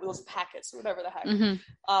C? Those packets, whatever the heck.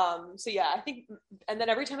 So yeah, I think, and then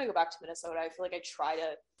every time I go back to Minnesota, I feel like I try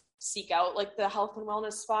to seek out like the health and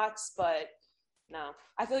wellness spots, but no,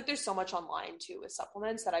 I feel like there's so much online too with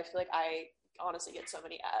supplements that I feel like I honestly get so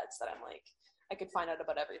many ads that I'm like, I could find out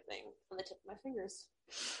about everything on the tip of my fingers.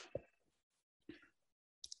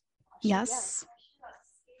 Yes.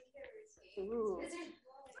 Ooh.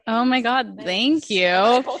 Oh my God, thank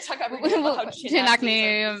you. Chin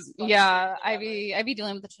acne. Yeah, I be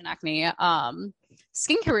dealing with the chin acne.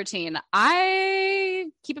 Skincare routine.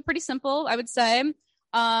 I keep it pretty simple, I would say.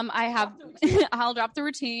 I'll drop the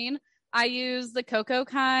routine. I use the Cocoa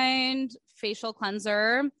Kind facial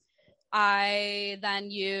cleanser. I then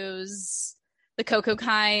use the Cocoa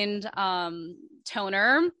Kind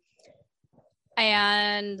toner.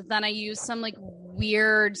 And then I use some like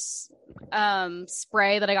weird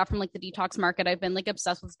spray that I got from like the detox market. I've been like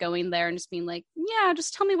obsessed with going there and just being like, yeah,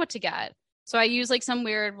 just tell me what to get. So I use like some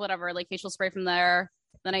weird whatever, like facial spray from there.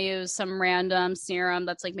 Then I use some random serum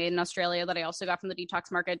that's like made in Australia that I also got from the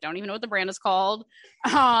detox market. Don't even know what the brand is called.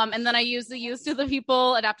 And then I use the Youth to the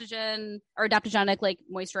People adaptogenic like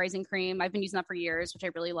moisturizing cream. I've been using that for years, which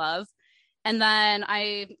I really love. And then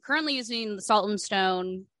I'm currently using the Salt and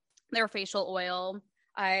Stone, their facial oil.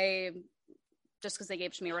 Just because they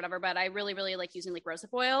gave it to me or whatever, but I really, really like using like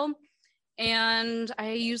rosehip oil. And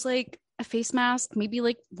I use like a face mask maybe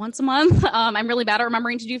like once a month. I'm really bad at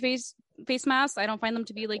remembering to do face masks. I don't find them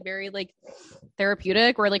to be like very like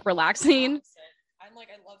therapeutic or like relaxing. I'm like,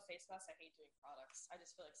 I love face masks. I hate doing products. I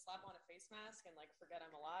just feel like slap on a face mask and like forget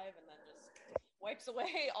I'm alive, and then just wipes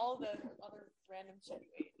away all the other random shit you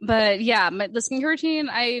ate. But yeah, the skincare routine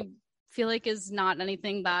I feel like is not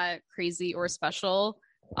anything that crazy or special.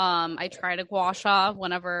 I try to gua sha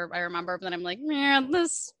whenever I remember, but then I'm like, man,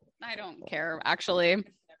 I don't care actually. I've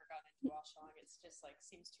never gotten into gua sha. It's just like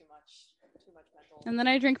seems too much mental. And then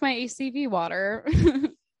I drink my ACV water.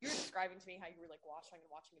 You were describing to me how you were like washing and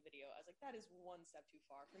watching a video. I was like, that is one step too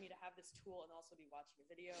far for me to have this tool and also be watching a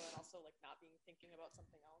video and also like not being thinking about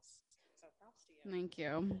something else. So props to you. Thank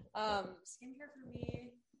you. Skincare for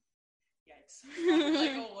me, yikes.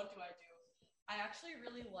 Like, oh, what do I do? I actually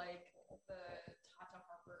really like the Tata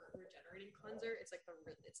Harper regenerating cleanser. It's like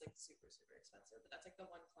super, super expensive, but that's like the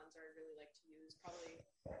one cleanser I really like to use probably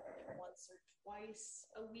like once or twice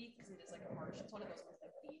a week because it is like a harsh. It's one of those with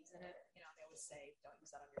like beads in it. You know, they always say don't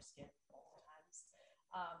use that on your skin multiple times.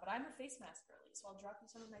 But I'm a face mask girly, so I'll drop you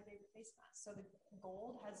some of my favorite face masks. So the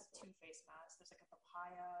Gold has 2 face masks. There's like a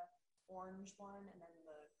papaya orange one and then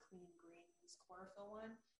the clean greens chlorophyll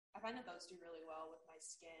one. I find that those do really well with my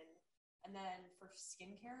skin. And then for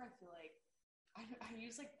skincare, I feel like I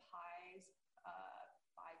use like Pie's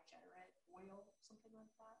Bi-Generate oil, something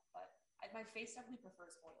like that. But my face definitely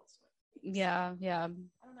prefers oils to it. Yeah. I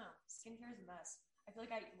don't know. Skincare is a mess. I feel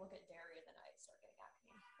like I look at dairy and then I start getting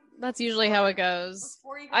acne. That's usually how it goes.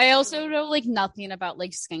 I also know like nothing about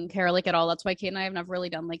like skincare like at all. That's why Kate and I have never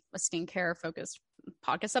really done like a skincare focused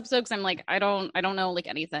podcast episode because I'm like I don't know like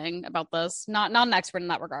anything about this. Not an expert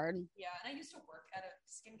in that regard. Yeah, and I used to work at a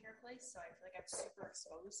skincare place, so I feel like I'm super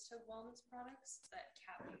exposed to wellness products that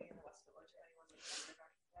Cat Beauty in the West Village. If anyone knows what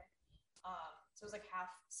they're today. So it was like half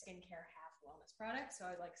skincare, half wellness products. So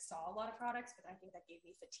I like saw a lot of products, but I think that gave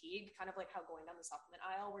me fatigue, kind of like how going down the supplement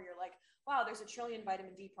aisle where you're like, wow, there's a trillion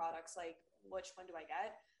vitamin D products. Like, which one do I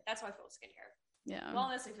get? That's how I feel with skincare. Yeah.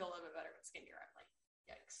 Wellness, I feel a little bit better, but skincare, I'm like,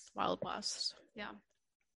 yikes. Wild West. Yeah.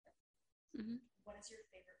 Mm-hmm. What is your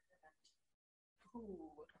favorite ferment?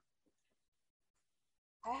 Ooh.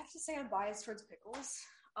 I have to say I'm biased towards pickles.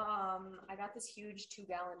 I got this huge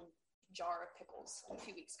 2-gallon jar of pickles a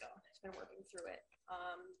few weeks ago. I've been working through it.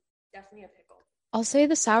 Definitely a pickle. I'll say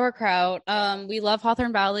the sauerkraut. We love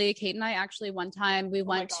Hawthorne Valley. Kate and I actually one time we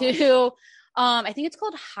went to I think it's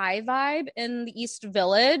called High Vibe in the East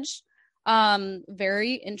Village.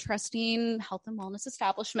 Very interesting health and wellness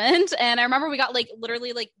establishment. And I remember we got like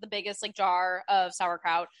literally like the biggest like jar of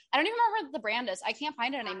sauerkraut. I don't even remember what the brand is. I can't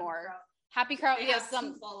find it anymore. Happy Crown. They Yes, have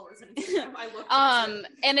 2 followers on Instagram. I looked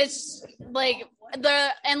and it's like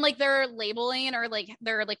their labeling or like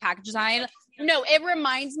their like package design. No, it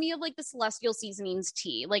reminds me of like the Celestial Seasonings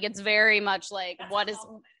tea. Like it's very much like what is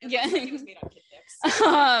yeah.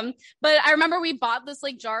 But I remember we bought this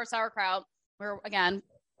like jar of sauerkraut. We're again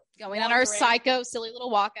going on our psycho silly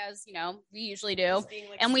little walk as you know we usually do,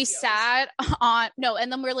 and we sat on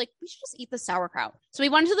and then we are like we should just eat the sauerkraut. So we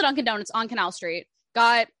went to the Dunkin' Donuts on Canal Street,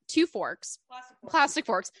 got 2 forks, plastic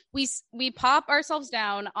forks. We pop ourselves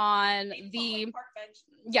down on the park bench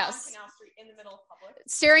on Canal Street in the middle of public,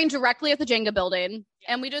 staring directly at the Jenga building,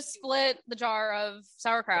 and we just split the jar of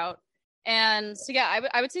sauerkraut. And so yeah,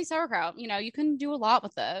 I would say sauerkraut. You know, you can do a lot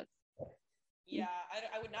with it. Yeah,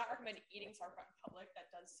 I would not recommend eating sauerkraut in public. That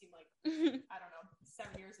does seem like I don't know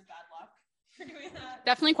 7 years of bad luck for doing that.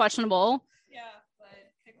 Definitely questionable. Yeah,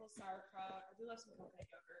 but pickle sauerkraut. I do love some coconut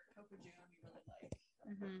yogurt, cocoa jam. We really like.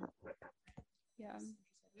 Mm-hmm. Yeah.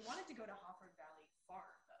 We wanted to go to Hawthorne Valley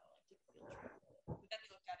Farm though, like get the field trip. But then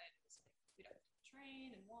we looked at it and it was like we'd have to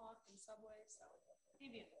train and walk and subway, so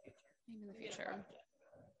maybe in the future.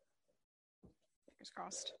 Fingers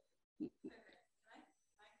crossed.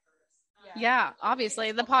 Yeah,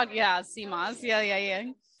 obviously the pod. Yeah, Sea Moss. Yeah.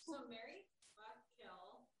 So Mary, fuck,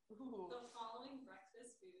 kill the following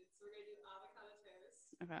breakfast foods. So we're gonna do avocado toast.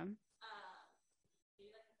 Okay.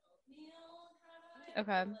 Maybe like an oatmeal kind of vibe.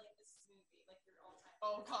 Okay. Or like a smoothie, like your all-time.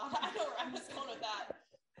 Oh god, I know where I'm just going with that.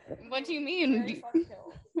 What do you mean? Mary fuck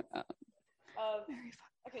kill.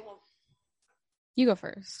 Okay, well, You go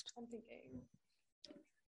first. I'm thinking.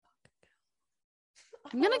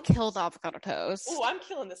 I'm gonna kill the avocado toast. Oh, I'm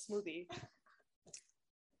killing the smoothie.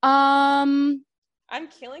 Um. I'm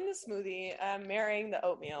killing the smoothie. I'm marrying the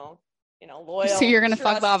oatmeal. You know, loyal. So you're gonna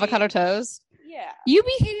fuck the trusty. avocado toast? Yeah. You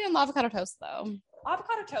be hating on the avocado toast though.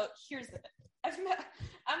 Avocado toast. Here's the thing.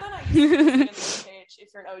 I'm on a YouTube page.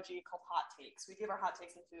 If you're an OG, called Hot Takes. We give our hot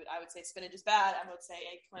takes on food. I would say spinach is bad. I would say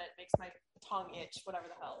eggplant makes my tongue itch. Whatever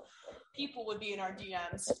the hell. People would be in our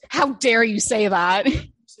DMs. How dare you say that?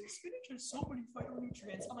 So spinach has so many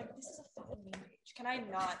phytonutrients. I'm like, this is a fucking meme page. Can I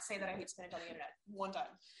not say that I hate spinach on the internet one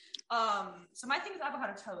time? So my thing is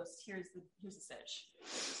avocado toast. Here's the sitch.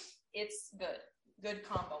 It's good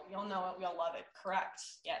combo. We all know it. We all love it. Correct.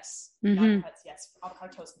 Yes. Mm-hmm. Yes.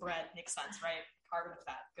 Avocado toast bread makes sense, right? Carbon and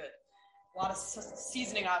fat. Good. A lot of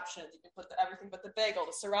seasoning options. You can put everything but the bagel,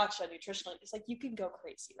 the sriracha, nutritional. It's like you can go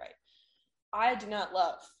crazy, right? I do not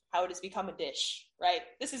love how it has become a dish, right?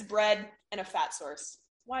 This is bread and a fat source.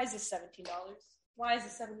 Why is this $17? Why is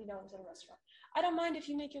this $70 at a restaurant? I don't mind if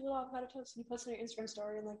you make your little avocado toast and you post it on your Instagram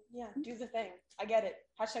story and like, yeah, do the thing. I get it.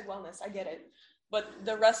 Hashtag wellness. I get it. But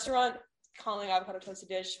the restaurant calling avocado toast a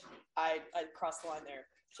dish, I cross the line there.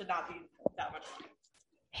 Should not be that much money.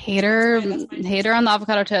 Hater on the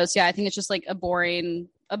avocado toast. Yeah, I think it's just like a boring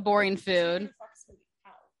food.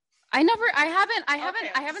 I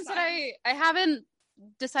haven't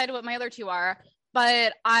decided what my other 2 are,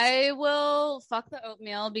 but I will fuck the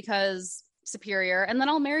oatmeal because superior, and then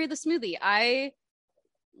I'll marry the smoothie. I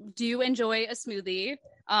do enjoy a smoothie.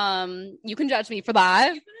 You can judge me for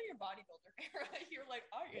that. You've been in your bodybuilder era. You're like,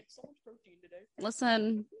 I ate so much protein today.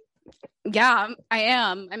 Listen, yeah, I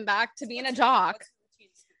am. I'm back to being a jock.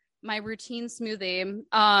 My routine smoothie.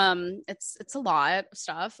 It's a lot of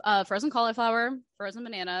stuff. Frozen cauliflower, frozen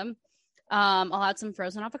banana. I'll add some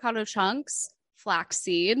frozen avocado chunks,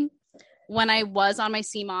 flaxseed. When I was on my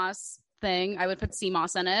Sea Moss thing, I would put sea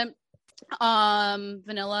moss in it.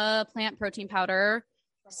 Vanilla plant protein powder.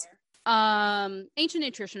 Ancient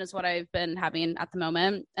Nutrition is what I've been having at the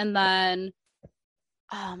moment. And then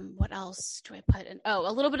what else do I put in? Oh,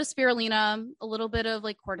 a little bit of spirulina, a little bit of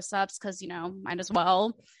like cordyceps, because might as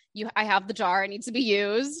well. I have the jar, it needs to be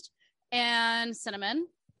used, and cinnamon,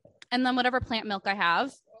 and then whatever plant milk I have.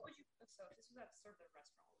 What would you? So if this was at served at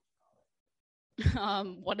a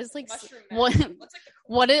restaurant, what is like mushroom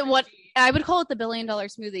what I would call it the $1 billion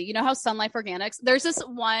smoothie. You know how Sun Life Organics, there's this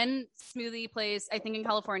one smoothie place I think in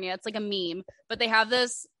California, it's like a meme, but they have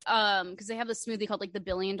this because they have this smoothie called like the $1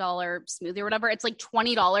 billion smoothie or whatever. It's like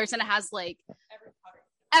 $20 and it has like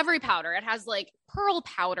every powder. It has like pearl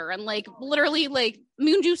powder and like literally like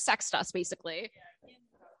moon juice sex dust basically.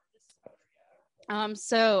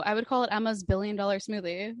 So I would call it Emma's $1 billion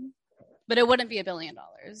smoothie, but it wouldn't be $1 billion.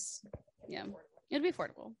 Yeah, it'd be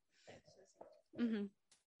affordable. Mm-hmm.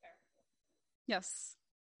 Yes.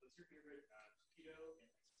 What's your favorite keto and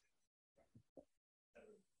Are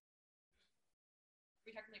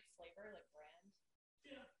we talking like flavor, like brand?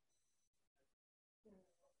 Yeah.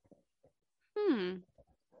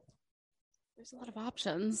 There's a lot of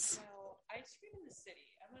options. So ice cream in the city.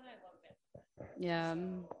 Emma and I love it. Yeah. I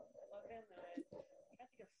love it.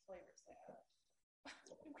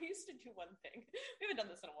 we used to do one thing. We haven't done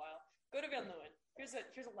this in a while. Go to Van Leeuwen. Here's a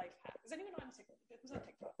life hack. Is anyone on TikTok? Who's on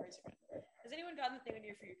TikTok? Raise your hand. Has anyone gotten the thing on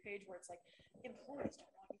your For You page where it's like, employees don't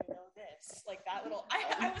want you to know this? Like that little.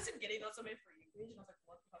 I wasn't getting those on my For You page, and I was like,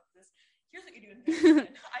 what the fuck is this? Here's what you do in Van Leeuwen.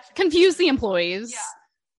 Confuse the employees. Yeah.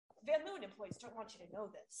 Van Leeuwen employees don't want you to know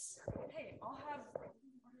this. Hey, I'll have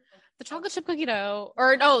The chocolate chip cookie dough,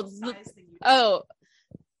 or no,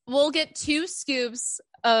 we'll get 2 scoops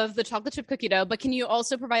of the chocolate chip cookie dough, but can you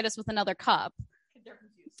also provide us with another cup? They're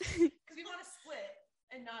confused because we want to split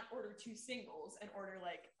and not order 2 singles and order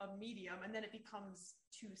like a medium, and then it becomes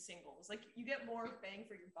 2 singles. Like you get more bang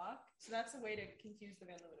for your buck, so that's a way to confuse the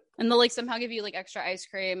Van Leeuwen. And they'll like somehow give you like extra ice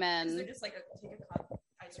cream, and they're just like take a cup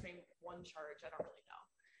ice cream, 1 charge. I don't really know,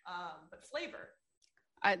 but flavor.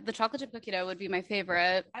 The chocolate chip cookie dough would be my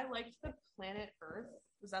favorite. I liked the Planet Earth.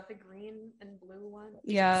 Was that the green and blue one?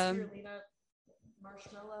 Yeah. Spirulina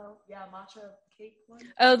marshmallow. Yeah, matcha cake one.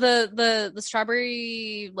 Oh, the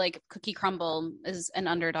strawberry like cookie crumble is an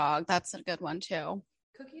underdog. That's a good one too.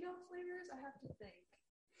 Cookie dough flavors, I have to think.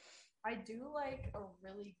 I do like a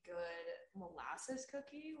really good molasses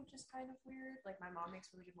cookie, which is kind of weird. Like my mom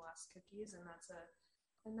makes really good molasses cookies, and that's a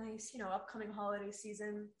nice, upcoming holiday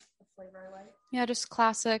season flavor I like. Yeah, just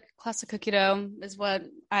classic cookie dough is what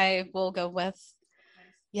I will go with. Nice.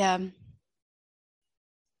 Yeah. Do you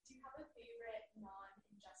have a favorite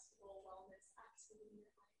non-ingestible wellness activity?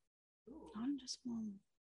 Non-ingestible.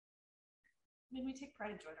 I mean, we take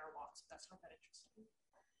pride in enjoying our walks, but that's not that interesting.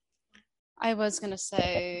 I was gonna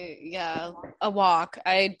say, yeah, a walk.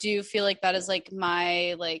 I do feel like that is like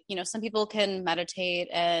my some people can meditate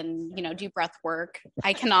and do breath work.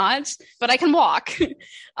 I cannot, but I can walk.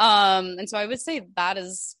 And so I would say that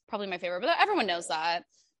is probably my favorite. But everyone knows that.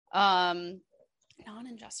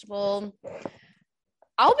 Non-ingestible.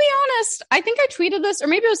 I'll be honest. I think I tweeted this, or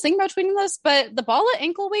maybe I was thinking about tweeting this, but the Bala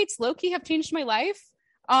ankle weights low-key have changed my life.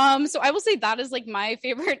 So I will say that is like my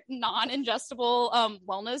favorite non-ingestible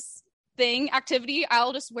wellness activity.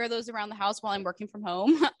 I'll just wear those around the house while I'm working from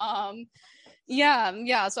home.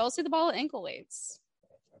 Yeah. So I'll say the Bala ankle weights.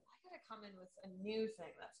 I gotta come in with a new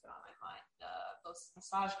thing that's been on my mind. Those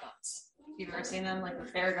massage guns. You've ever seen them? Like the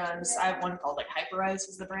Fair guns. I have one called like Hyperice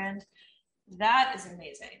is the brand. That is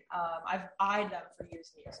amazing. I've eyed them for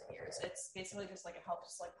years and years and years. It's basically just like it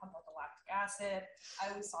helps like pump out the lactic acid.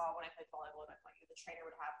 I always saw when I played volleyball and the trainer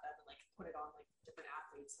would have them and like put it on like different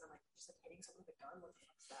athletes, and I'm like just like hitting someone with a gun. What the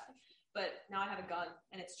fuck's that? But now I have a gun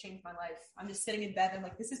and it's changed my life. I'm just sitting in bed and I'm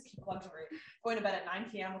like, this is peak luxury. Going to bed at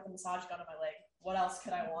 9 p.m. with a massage gun on my leg. What else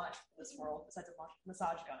could I want in this world besides a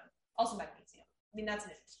massage gun? Also magnesium. I mean, that's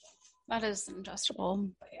an interesting. That is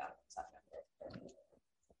ingestible. But yeah, massage gun.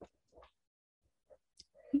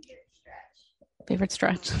 Favorite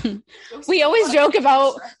stretch. we always joke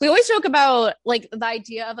about like the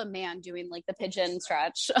idea of a man doing like the pigeon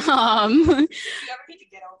stretch. If you ever need to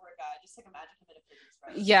get over a guy, just like imagine him in a pigeon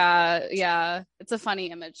stretch. Yeah. It's a funny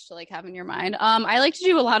image to like have in your mind. I like to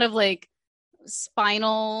do a lot of like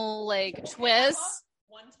spinal like twists.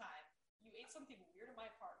 One time you ate something weird in my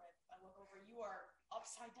apartment. I look over, you are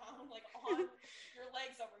upside down, like on your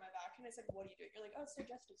legs over my back, and I said, "What are you doing?" You're like, "Oh, it's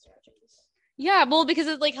digestive stretches." Yeah, well, because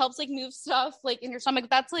it like helps like move stuff like in your stomach.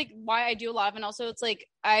 That's like why I do a lot of, and also it's like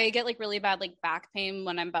I get like really bad like back pain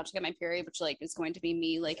when I'm about to get my period, which like is going to be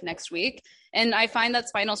me like next week. And I find that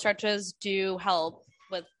spinal stretches do help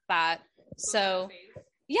with that. So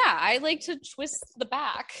yeah, I like to twist the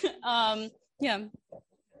back. Yeah.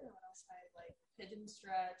 Pigeon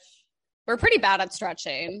stretch. We're pretty bad at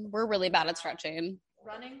stretching. We're really bad at stretching.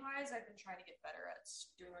 Running wise, I've been trying to get better at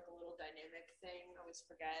doing like a little dynamic thing. I always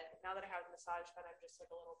forget. Now that I have a massage gun, I'm just like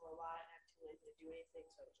a little robot and I'm too lazy to do anything,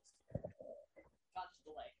 so I just gone to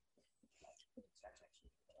the leg. Stretch actually.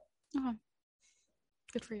 Oh,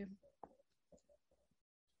 good for you.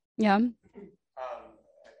 Yeah. I think I'm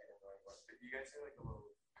going to but you guys are like a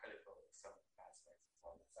little critical of some aspects of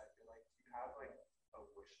wellness. I feel like you have like a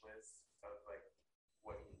wish list of like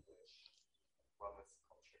what you wish wellness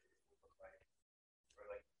culture would look like, or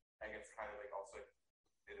like I guess kind of like also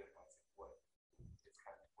bit of like what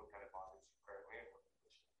kind of bothers you currently and what you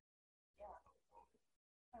wish. Yeah,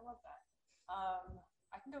 I love that.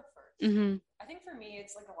 I can go first. Mm-hmm. I think for me,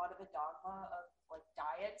 it's like a lot of the dogma of like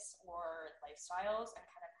diets or lifestyles and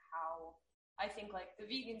kind of how I think like the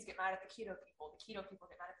vegans get mad at the keto people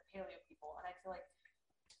get mad at the paleo people, and I feel like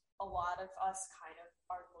a lot of us kind of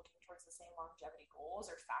are looking towards the same longevity goals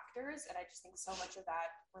or factors, and I just think so much of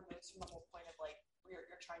that removes from the whole point of like you're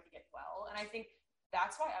trying to get well. And I think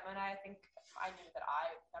that's why Emma and I think I knew that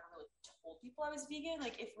I never really told people I was vegan.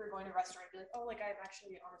 Like if we were going to a restaurant, I'd be like, oh, like I'm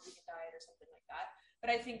actually on a vegan diet or something like that. But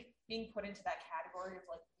I think being put into that category of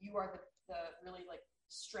like you are the really like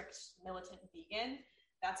strict militant vegan,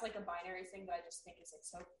 that's like a binary thing that I just think is like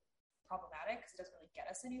so problematic because it doesn't really get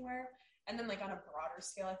us anywhere. And then like on a broader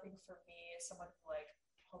scale, I think for me as someone who like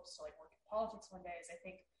hopes to like work in politics one day is I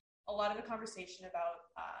think a lot of the conversation about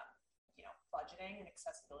budgeting and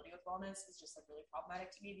accessibility with wellness is just like really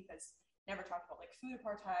problematic to me because never talked about like food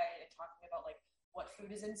apartheid and talking about like what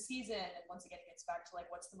food is in season, and once again it gets back to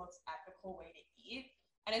like what's the most ethical way to eat.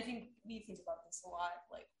 And I think we think about this a lot,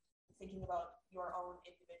 like thinking about your own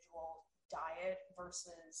individual diet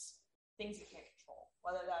versus things you can't control,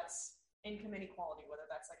 whether that's income inequality,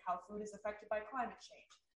 whether that's like how food is affected by climate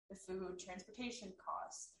change, the food transportation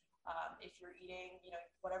costs, if you're eating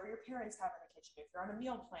whatever your parents have in the kitchen, if you're on a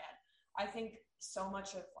meal plan. I think so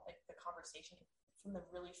much of like the conversation from the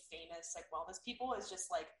really famous like wellness people is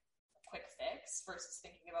just like a quick fix versus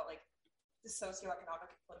thinking about like the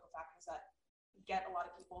socioeconomic and political factors that get a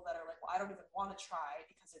lot of people that are like, well, I don't even want to try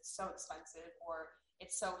because it's so expensive or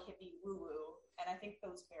it's so hippie woo-woo. And I think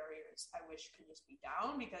those barriers I wish could just be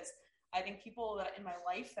down, because I think people that in my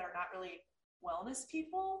life that are not really wellness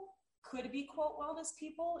people could be quote wellness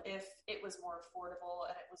people if it was more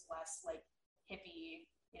affordable and it was less like hippie,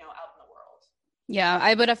 out in the world. Yeah,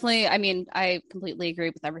 I would definitely, I mean, I completely agree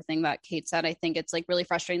with everything that Kate said. I think it's like really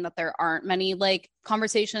frustrating that there aren't many like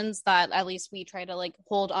conversations that at least we try to like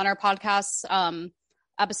hold on our podcasts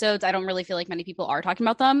episodes. I don't really feel like many people are talking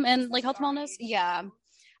about them and like health and wellness. Yeah.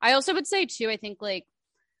 I also would say too, I think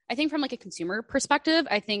from like a consumer perspective,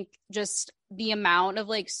 I think just the amount of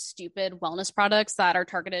like stupid wellness products that are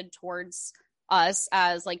targeted towards us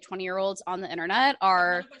as like 20-year-olds on the internet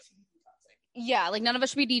are like none of us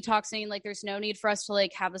should be detoxing. Like there's no need for us to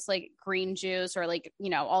like have this like green juice or like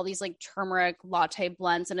all these like turmeric latte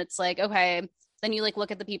blends, and it's like, okay, then you like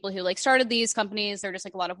look at the people who like started these companies, they're just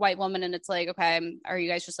like a lot of white women, and it's like, okay, are you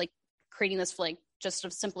guys just like creating this for like just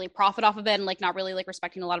to simply profit off of it and like not really like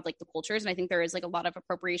respecting a lot of like the cultures? And I think there is like a lot of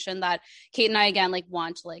appropriation that Kate and I again like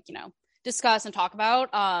want to like discuss and talk about,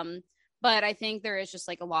 but I think there is just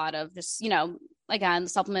like a lot of just again, the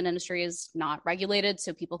supplement industry is not regulated,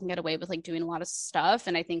 so people can get away with like doing a lot of stuff.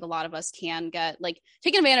 And I think a lot of us can get like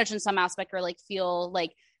taken advantage in some aspect or like feel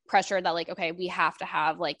like pressure that like, okay, we have to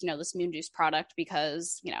have like, this Moon Juice product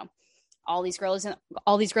because, all these girlies on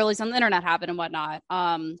the internet have it and whatnot. Or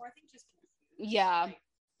I think just yeah. Like,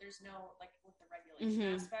 there's no like with the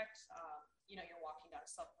regulation aspect, you're walking down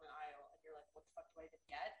a supplement aisle and you're like, what the fuck do I even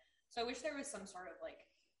get? So I wish there was some sort of like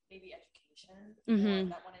maybe education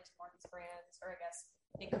that went into more of these brands, or I guess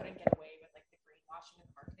they couldn't get away with like the greenwashing and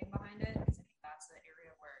the marketing behind it, because I think that's the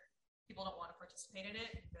area where people don't want to participate in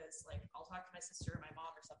it, because like I'll talk to my sister or my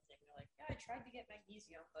mom or something, and they're like, yeah, I tried to get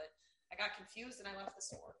magnesium, but I got confused and I left the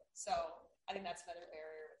store. So I think that's another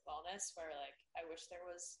barrier with wellness where like I wish there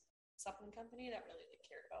was a supplement company that really like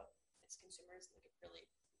cared about its consumers in like a really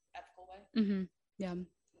ethical way. Yeah.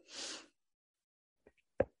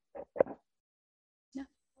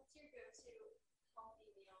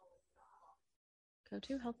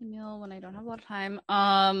 Go-to healthy meal when I don't have a lot of time.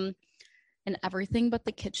 And everything but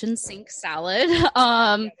the kitchen sink salad. Yeah, what's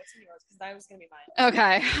yours? Because that was gonna be mine.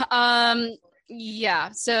 Okay.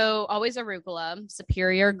 Yeah. So always arugula,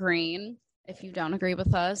 superior green. If you don't agree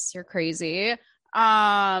with us, you're crazy.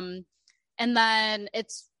 And then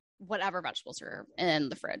it's whatever vegetables are in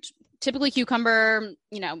the fridge. Typically cucumber,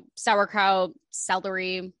 sauerkraut,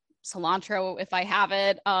 celery, cilantro if I have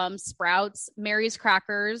it, sprouts, Mary's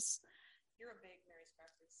crackers.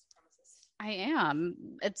 I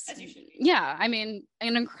am. It's as you should be. Yeah. I mean,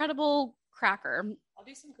 an incredible cracker. I'll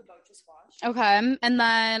do some kabocha squash. Okay, and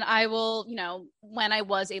then I will, when I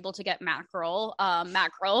was able to get mackerel, and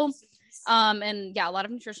yeah, a lot of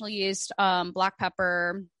nutritional yeast, black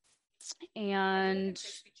pepper, and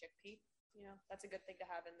chickpea. That's a good thing to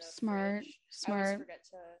have in the smart. I always forget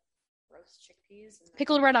to roast chickpeas. And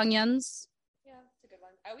pickled red onions. Yeah, it's a good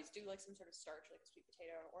one. I always do like some sort of starch, like a sweet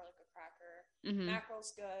potato or like a cracker.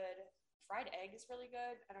 Mackerel's good. Fried egg is really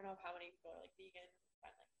good. I don't know how many people are like vegan.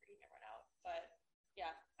 I'm like freaking everyone out, but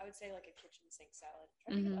yeah, I would say like a kitchen sink salad.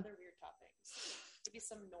 Try to get other weird toppings. Maybe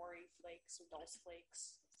some nori flakes or dulse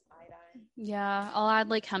flakes, some iodine. Yeah, I'll add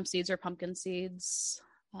like hemp seeds or pumpkin seeds.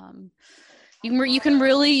 You can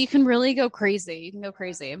really go crazy. You can go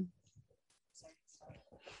crazy.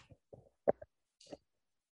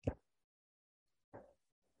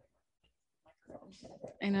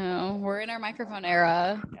 I know we're in our microphone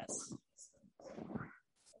era. Yes.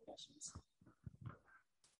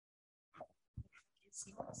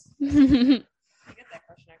 Sea Moss. I get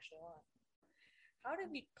how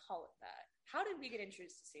did we call it that? How did we get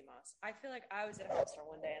introduced to Sea Moss? I feel like I was at a health store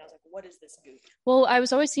one day and I was like, what is this goop? Well, I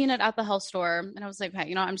was always seeing it at the health store and I was like,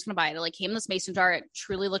 okay, I'm just gonna buy it. It like came in this mason jar. It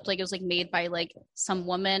truly looked like it was like made by like some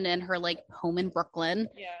woman in her like home in Brooklyn.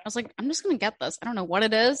 Yeah. I was like, I'm just gonna get this. I don't know what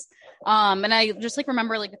it is. And I just like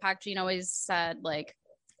remember like the packaging always said like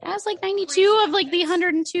it has like 92 of like the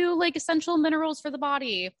 102 like essential minerals for the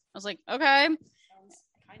body. I was like, okay.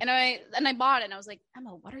 And I bought it and I was like, Emma,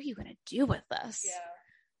 what are you gonna do with this? Yeah.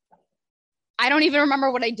 I don't even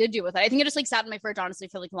remember what I did do with it. I think it just like sat in my fridge honestly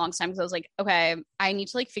for like a long time because I was like, okay, I need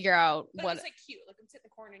to like figure out but what. It's like cute. Like I'm sitting in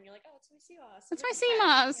the corner and you're like, oh, it's my Sea Moss. It's my Sea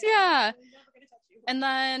Moss, yeah. And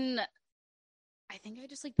then I think I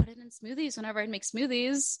just like put it in smoothies whenever I'd make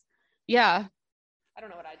smoothies. Yeah. I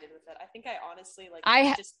don't know what I did with it. I think I honestly like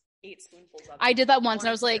just ate spoonfuls of it. I did that once and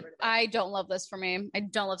I was like, I don't love this for me. I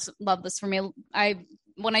don't love this for me.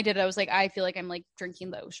 When I did it, I was like, I feel like I'm like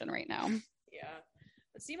drinking the ocean right now. Yeah.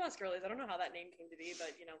 But Sea Moss Girlies, I don't know how that name came to be,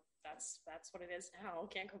 but that's what it is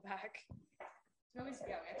now. Can't go back. We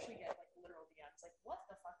actually get like literal DMs like, what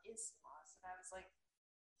the fuck is Sea Moss? And I was like,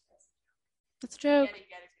 that's a joke. Get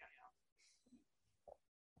it,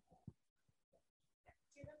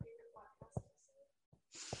 you know.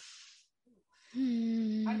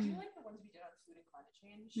 I do like the ones we did on food and climate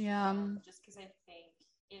change. Yeah. Just because I think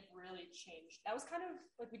it really changed. That was kind of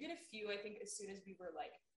like we did a few, I think, as soon as we were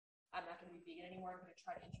like, I'm not going to be vegan anymore. I'm going to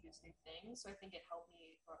try to introduce new things. So I think it helped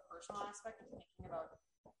me from a personal aspect of thinking about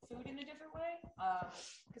food in a different way.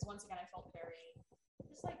 Because once again, I felt very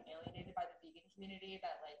just like alienated by the vegan community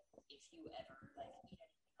that like if you ever like eat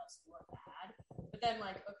anything else, you are bad. But then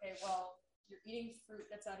like, okay, well, you're eating fruit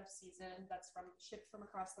that's out of season, that's shipped from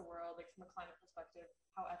across the world, like from a climate perspective.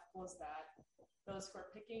 How ethical is that? Those who are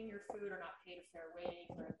picking your food are not paid a fair wage.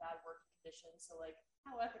 They're in bad working conditions. So like,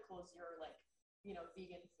 how ethical is your like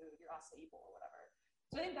vegan food, your acai bowl or whatever.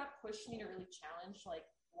 So I think that pushed me to really challenge like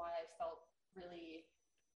why I felt really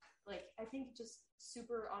like I think just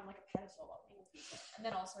super on like a pedestal about being vegan. And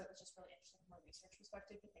then also it was just really interesting from a research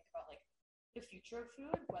perspective to think about like the future of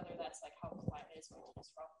food, whether that's like how climate is going to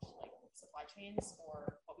disrupt like supply chains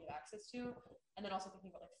or what we have access to. And then also thinking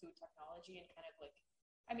about like food technology and kind of like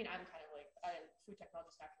I'm kind of like food technology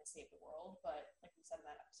is not going to save the world, but like we said in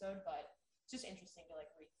that episode, but it's just interesting to like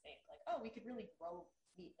rethink like, oh, we could really grow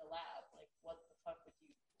meat in the lab. Like what the fuck would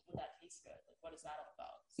that taste good? Like what is that all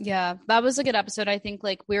about? So, yeah, that was a good episode. I think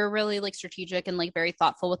like we were really like strategic and like very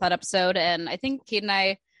thoughtful with that episode. And I think Kate and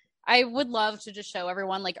I would love to just show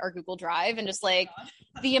everyone like our Google Drive and just like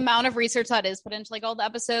the amount of research that is put into like all the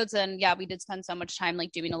episodes. And yeah, we did spend so much time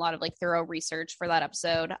like doing a lot of like thorough research for that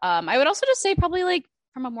episode. I would also just say probably like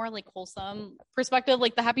from a more like wholesome perspective,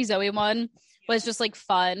 like the Happy Zoe one was just like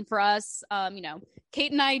fun for us.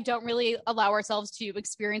 Kate and I don't really allow ourselves to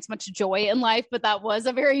experience much joy in life, but that was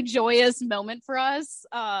a very joyous moment for us.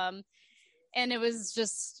 And it was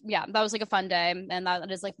just, yeah, that was like a fun day. And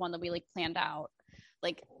that is like one that we like planned out,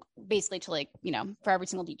 like basically to like, for every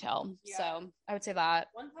single detail. Yeah. So I would say that.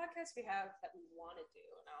 One podcast we have that we want to do,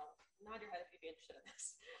 and I'll nod your head if you'd be interested in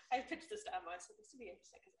this. I pitched this to Emma, so this would be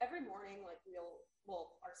interesting because every morning, like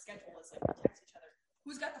our schedule is like we text each other.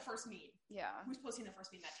 Who's got the first meme? Yeah. Who's posting the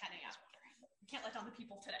first meme at 10 a.m.? We can't let down the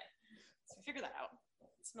people today. So we figure that out.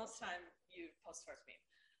 It's most of the time you post the first meme.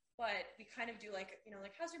 But we kind of do like,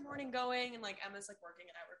 like, how's your morning going? And like Emma's like working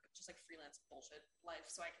and I work just like freelance bullshit life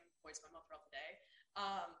so I can voice my mouth throughout the day.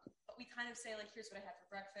 But we kind of say like, here's what I had for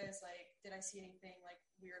breakfast. Like, did I see anything like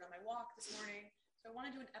weird on my walk this morning? So I want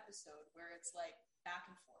to do an episode where it's like back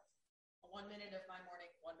and forth. 1 minute of my morning,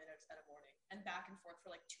 1 minute of a morning, and back and forth for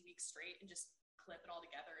like 2 weeks straight and just clip it all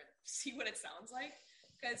together and see what it sounds like.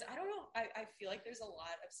 Because I don't know, I feel like there's a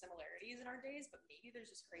lot of similarities in our days, but maybe there's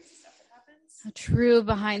just crazy stuff that happens. A true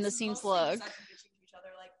behind the scenes look. Bitching to each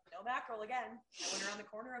other like, no mackerel again. I went around the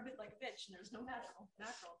corner a bit like a bitch, and there's no mackerel at the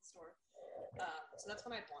store. So that's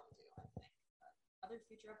what I'd want to do, I think. Other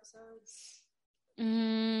future episodes?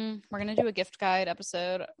 We're gonna do a gift guide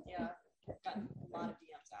episode. Yeah, I've gotten a lot of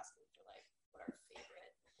DMs asking for like what our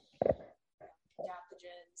favorite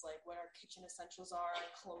adaptogens, like what our kitchen essentials are, and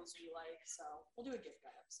clothes we like. So we'll do a gift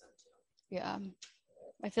guide episode too. Yeah,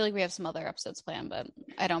 I feel like we have some other episodes planned, but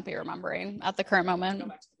I don't be remembering at the current moment.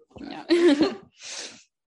 Yeah. If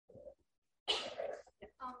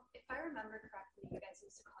I remember correctly, you guys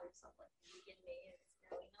used to call yourself like vegan maze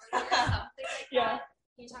or something like that.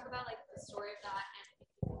 Can you talk about like the story of that and if you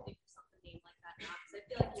can think of something named like that now? Because I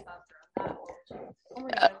feel like you've outgrown that. Oh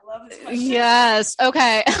my god, I love this question. Yes.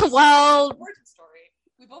 Okay. Well, origin story.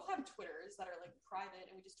 We both have Twitters that are like private,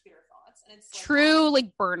 and we just tweet our thoughts. And it's like, true,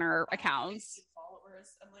 like burner accounts.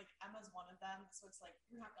 Followers, and like Emma's one of them. So it's like like,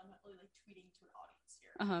 you're not really like tweeting to an audience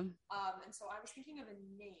here. And so I was thinking of a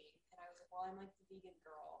name, and I was like, well, I'm like the vegan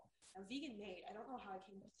girl. Now, vegan maid, I don't know how I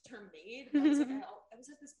came up with the term maid, but I was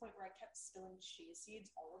at this point where I kept spilling chia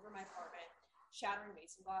seeds all over my apartment, shattering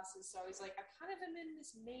mason glasses. So I was like, I kind of am in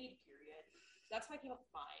this maid period. That's how I came up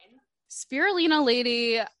with mine. Spirulina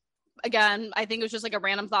Lady, again, I think it was just like a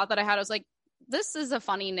random thought that I had. I was like, this is a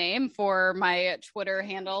funny name for my Twitter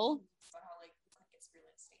handle.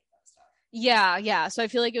 Yeah. So I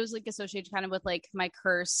feel like it was like associated kind of with like my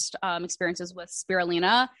cursed experiences with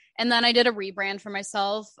spirulina. And then I did a rebrand for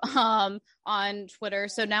myself on Twitter.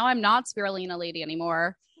 So now I'm not Spirulina Lady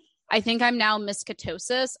anymore. I think I'm now Miss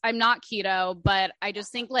Ketosis. I'm not keto, but I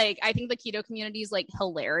just think like, I think the keto community is like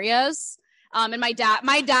hilarious. And my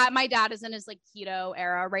dad is in his like keto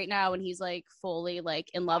era right now, and he's like fully like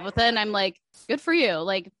in love with it. And I'm like, good for you.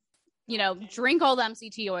 Like, you know, drink all the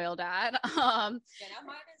MCT oil, Dad. Yeah, now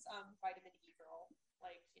mine is vitamin E girl,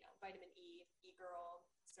 like, you know, vitamin E girl,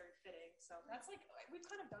 started fitting. So that's like, we've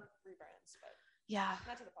kind of done rebrands, but yeah,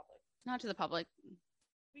 not to the public. Not to the public.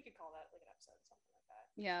 We could call that like an episode, something like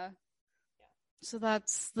that. Yeah. So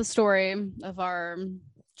that's the story of our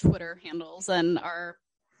Twitter handles and our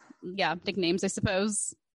nicknames, I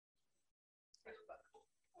suppose.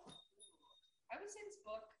 I would say this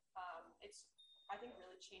book, it's, I think,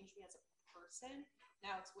 really changed me as a person.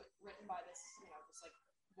 Now it's written by this, you know, this like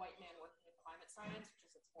white man working in climate science, which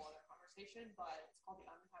is a whole other conversation, but it's called The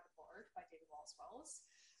Uninhabitable Earth by David Wallace Wells.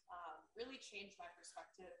 Really changed my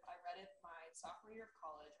perspective. I read it my sophomore year of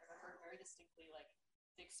college. I remember very distinctly like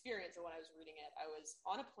the experience of when I was reading it. I was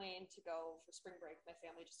on a plane to go for spring break with my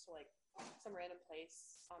family, just to like some random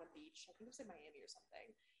place on a beach. I think it was in Miami or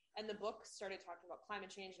something. And the book started talking about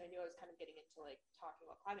climate change, and I knew I was kind of getting into like talking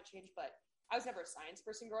about climate change, but I was never a science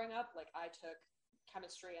person growing up. Like, I took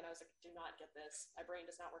chemistry and I was like, do not get this. My brain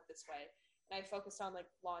does not work this way. And I focused on like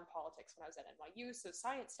law and politics when I was at NYU. So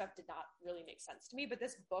science stuff did not really make sense to me. But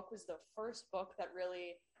this book was the first book that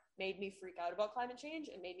really made me freak out about climate change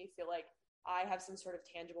and made me feel like I have some sort of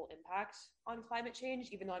tangible impact on climate change,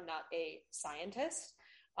 even though I'm not a scientist.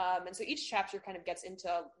 And so each chapter kind of gets into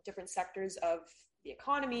different sectors of the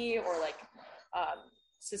economy or like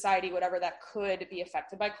society, whatever, that could be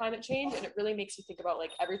affected by climate change. And it really makes you think about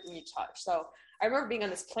like everything you touch. So I remember being on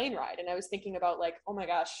this plane ride and I was thinking about like, oh my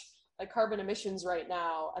gosh, like carbon emissions right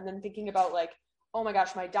now. And then thinking about like, oh my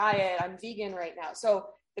gosh, my diet, I'm vegan right now. So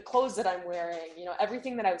the clothes that I'm wearing, you know,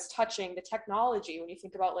 everything that I was touching, the technology, when you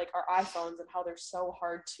think about like our iPhones and how they're so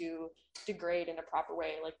hard to degrade in a proper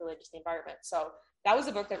way, like related to the environment. So that was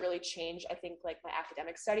a book that really changed, I think, like my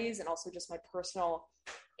academic studies and also just my personal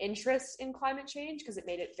interest in climate change, because it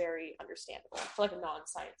made it very understandable for like a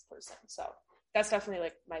non-science person. So that's definitely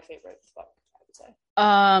like my favorite book, I would say.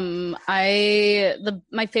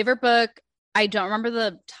 My favorite book, I don't remember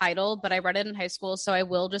the title, but I read it in high school. So I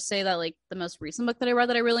will just say that like the most recent book that I read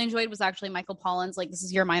that I really enjoyed was actually Michael Pollan's like This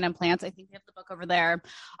Is Your Mind on Plants. I think we have the book over there.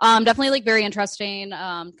 Definitely like very interesting.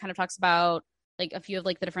 Kind of talks about like a few of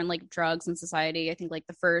like the different like drugs in society. I think like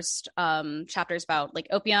the first chapter is about like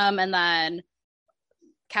opium and then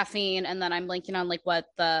caffeine. And then I'm blanking on like what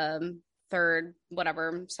the third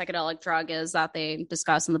whatever psychedelic drug is that they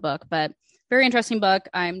discuss in the book, but very interesting book.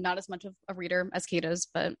 I'm not as much of a reader as Kate is,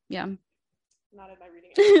 but yeah. Not in my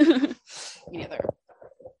reading. Me neither. You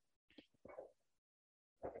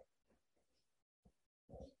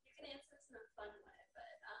can answer this in a fun way,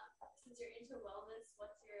 but since you're into wellness,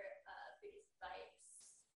 what's your biggest vice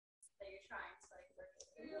that you're trying to like work with?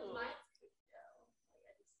 Mine's cookie dough. Like,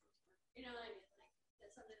 I just, you know what I mean? Like,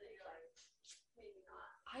 it's something that you're like, maybe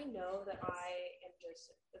not. I know that I am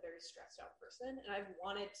just a very stressed out person, and I've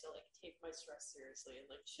wanted to like take my stress seriously and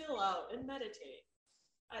like chill out and meditate.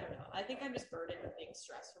 I don't know. I think I'm just burdened with being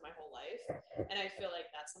stressed for my whole life. And I feel like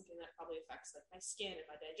that's something that probably affects like my skin and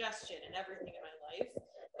my digestion and everything in my life.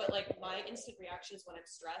 But like my instant reaction is when I'm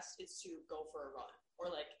stressed is to go for a run or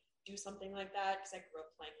like do something like that. Cause I grew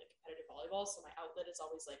up playing like competitive volleyball. So my outlet is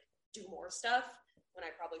always like do more stuff when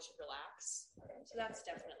I probably should relax. So that's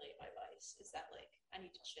definitely my vice, is that like I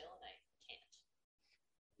need to chill and I can't.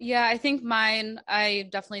 Yeah, I think mine, I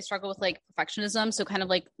definitely struggle with like perfectionism. So kind of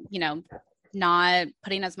like, you know, not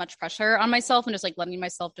putting as much pressure on myself and just like letting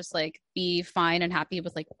myself just like be fine and happy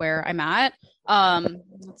with like where I'm at.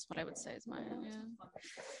 That's what I would say is my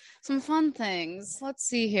some fun things. Let's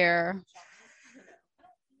see here.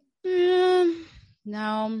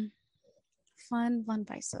 No, fun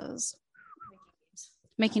vices.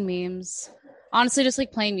 Making memes. Honestly, just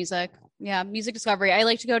like playing music. Yeah, music discovery. I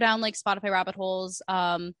like to go down like Spotify rabbit holes.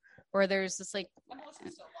 Where there's this like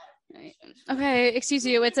Okay, excuse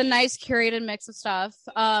you. It's a nice curated mix of stuff.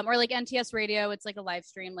 Or like NTS Radio, it's like a live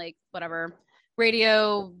stream, like whatever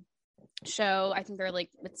radio show. I think they're like,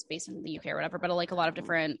 it's based in the UK or whatever, but like a lot of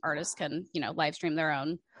different artists can, live stream their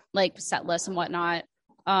own like set lists and whatnot.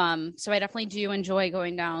 So I definitely do enjoy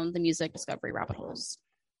going down the music discovery rabbit holes.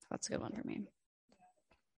 That's a good one for me.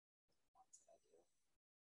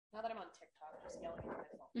 Now that I'm on TikTok, just yelling at my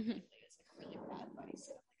phone lately is like really bad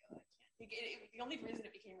advice. I'm like, oh, I can't. The only reason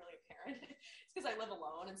it became really apparent is because I live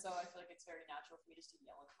alone, and so I feel like it's very natural for me just to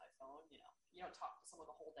yell into my phone. You don't talk to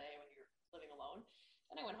someone the whole day when you're living alone.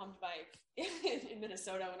 And I went home to in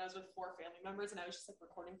Minnesota when I was with 4 family members, and I was just like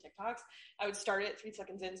recording TikToks. I would start it 3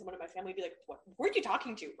 seconds in, someone in my family would be like, "What? Who are you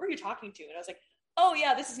talking to? Who are you talking to?" And I was like, "Oh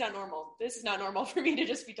yeah, this is not normal. This is not normal for me to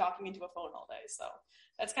just be talking into a phone all day." So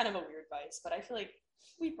that's kind of a weird advice, but I feel like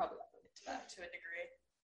we probably have to get to that to a degree.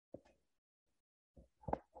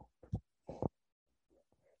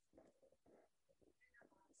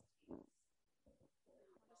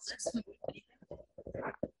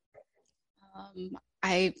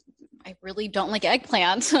 I really don't like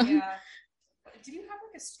eggplant. Yeah. Did you have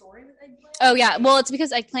like a story with eggplant? Oh yeah, well it's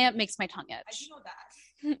because eggplant makes my tongue itch. I do know that.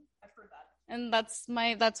 I've heard that. And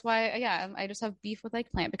that's why I just have beef with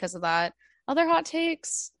eggplant because of that. Other hot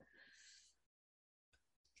takes.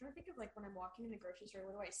 I'm trying to think of like when I'm walking in the grocery store,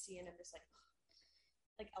 what do I see? And I'm just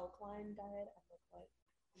like alkaline diet. I'm like, what?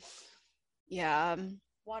 Yeah.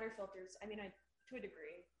 Water filters. I mean, to a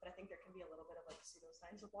degree, but I think there can be a little bit of like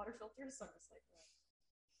pseudoscience with water filters. So I'm just like,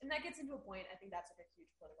 and that gets into a point. I think that's like a huge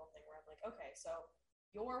political thing where I'm like, okay, so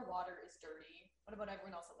your water is dirty. What about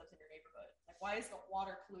everyone else that lives in your neighborhood? Like, why is the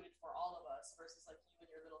water polluted for all of us versus like you and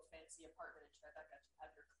your little fancy apartment in Tribeca have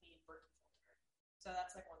your clean Berkey filter? So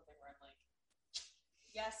that's like one thing where I'm like,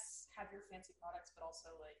 yes, have your fancy products, but also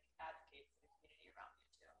like advocate for the community around you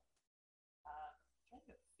too. I'm trying to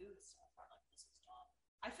think of food stuff. Like this is dumb.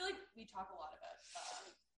 I feel like we talk a lot about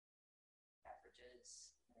beverages.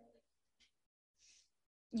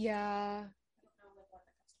 Yeah. I don't know like what that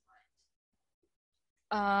comes to mind.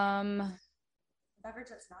 Beverage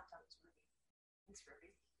that's not done is Ruby. Thanks,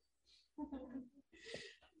 Ruby.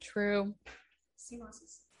 True. Sea Moss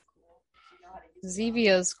is cool. You know how to use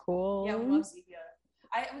Zevia's cool. Yeah, we love Zevia.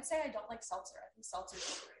 I would say I don't like seltzer. I think seltzer is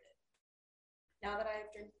overrated. Now that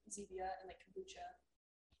I've drank Zevia and like kombucha,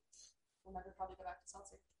 we'll never probably go back to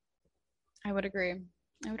seltzer. I would agree.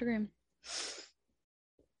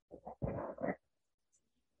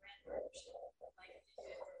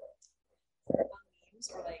 Memes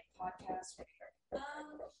or like podcasts.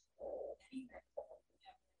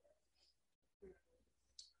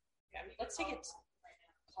 Yeah, let's take it right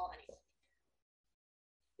now. Call anything.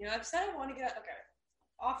 I've said I want to get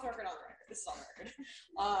off the record, on the record. This is on the record.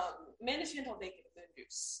 Amanda Chantal Bacon of Moon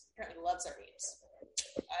Goose apparently loves our memes.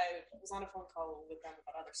 I was on a phone call with them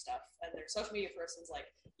about other stuff, and their social media person's like,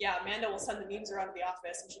 "Yeah, Amanda will send the memes around to the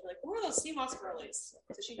office," and she'll be like, "Who are those Sea Moss Girlies?"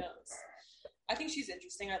 So she knows. I think she's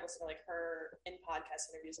interesting. I listen to like her in podcast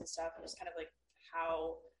interviews and stuff, and just kind of like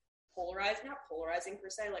how not polarizing per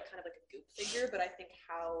se, like kind of like a goop figure, but I think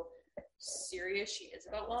how serious she is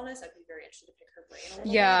about wellness. I'd be very interested to pick her brain a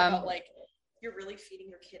little bit about like, you're really feeding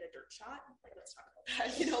your kid a dirt shot. Like, let's talk about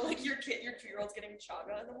that. Like your 2-year-old's getting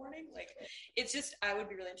chaga in the morning. Like, it's just, I would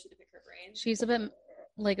be really interested to pick her brain. She's a bit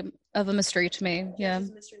like of a mystery to me. Yeah. She's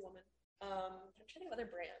a mystery woman. I'm trying to think of other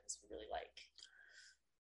brands we really like.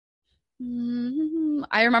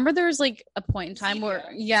 I remember there was like a point in time where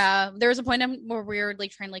there was a point in where we were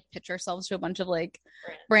like trying to like pitch ourselves to a bunch of like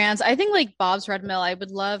brands. I think like Bob's Red Mill, I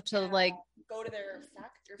would love to like go to their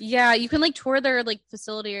factory. Yeah, you can like tour their like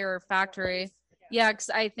facility or factory. Yeah,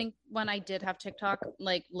 because I think when I did have TikTok,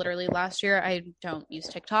 like literally last year, I don't use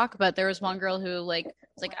TikTok, but there was one girl who like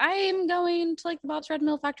was like, I'm going to like the Bob's Red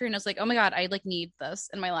Mill factory, and I was like, oh my god, I like need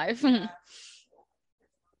this in my life.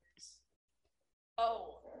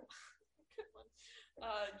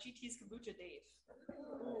 GT's Kombucha Dave.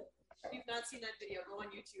 If you've not seen that video, go on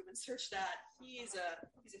YouTube and search that. He's a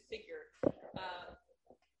figure.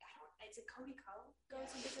 Is it Cody Co? Goes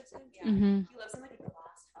and visits him. Yeah. He lives in like a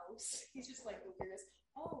glass house. He's just like the weirdest.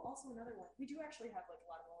 Oh, also another one. We do actually have like a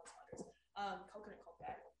lot of wellness founders. Coconut Coke.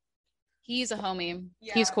 He's a homie.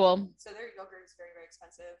 Yeah. He's cool. So their yogurt is very, very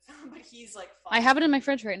expensive, but he's like fun. I have it in my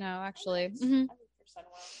fridge right now, actually.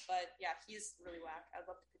 But yeah, he's really whack. I'd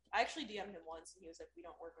love to. I actually DM'd him once, and he was like, "We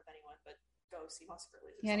don't work with anyone, but go Sea Moss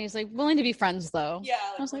Girlies." Yeah, and he's like, willing to be friends though. Yeah,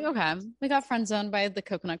 I was like, okay, we got friend zoned by the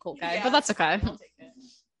Coconut Cold guy, yeah, but that's okay. I'll take it.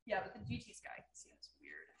 Yeah, but the GT's guy seems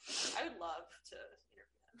weird. I would love to interview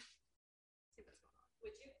him. See what's going on.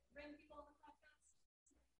 Would you bring people on the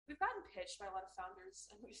podcast? we've gotten pitched by a lot of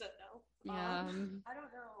founders and we said no. Yeah. I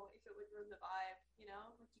don't know if it would ruin the vibe, you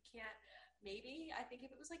know? Like you can't, maybe, I think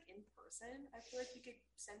if it was like in person, I feel like we could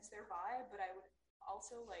sense their vibe, but I would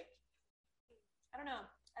also like, I don't know.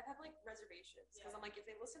 I've had like reservations because I'm like, if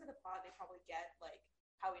they listen to the pod, they probably get like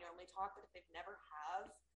how we normally talk, but if they've never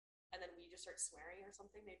have, and then we just start swearing or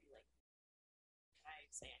something, they'd be like, can I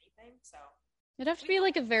say anything? So It'd have to be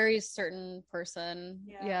like a very certain person.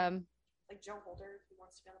 Yeah. Like Joe Holder, who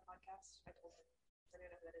wants to be on the podcast. I told him. I don't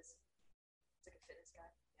know who that is. It's like a fitness guy.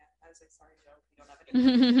 Yeah. I was like, sorry, Joe, you don't have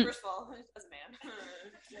any. First of all, as a man,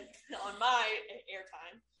 on my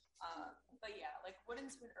airtime. But yeah, like Wood and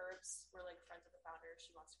Spoon Herbs, we're like friends of the founder. She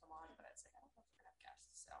wants to come on, but I was like, I don't know if we're gonna have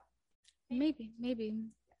guests. So maybe.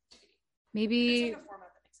 It's like a format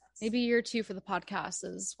that makes sense. Maybe year 2 for the podcast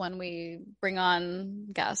is when we bring on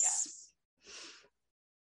guests.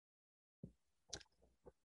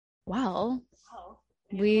 Wow.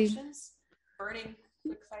 Any questions? Burning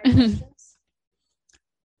quick fire questions.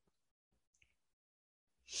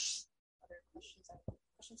 Other questions?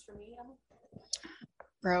 Questions for me, Emma?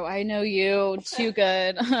 Bro, I know you too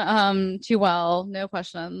good. Too well. No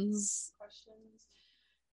questions.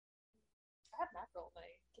 I have mackerel in my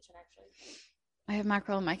kitchen actually. I have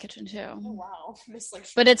mackerel in my kitchen too. Oh wow.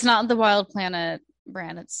 But it's not the Wild Planet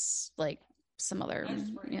brand. It's like some other,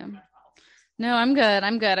 yeah. No, I'm good.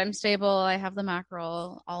 I'm stable. I have the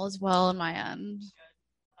mackerel. All is well on my end.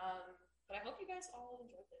 But I hope you guys all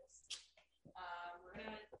enjoyed this. We're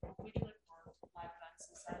gonna hopefully do like more live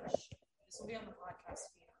events and such. This will be on the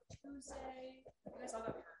podcast feed on Tuesday. You guys all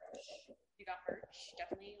got merch. If you got merch,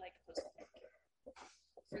 definitely like post a pic.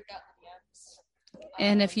 Freak out in the DMs.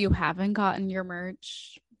 And if you haven't gotten your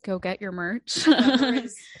merch, go get your merch. November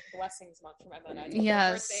is Blessings Month for my mother.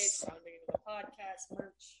 Yes. Birthday, surrounding the podcast,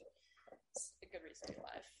 merch. It's a good reason to be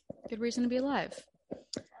alive. Good reason to be alive.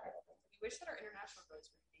 We wish that our international boys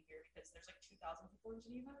would be here because there's like 2,000 people in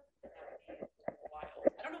Geneva. And that would be wild.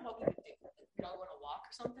 I don't know what we would do. We'd all go on a walk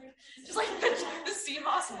or something. Just like the Sea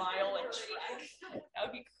Moss Mile and trek. That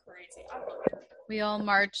would be crazy. I would love it. We all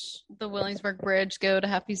march the Williamsburg Bridge, go to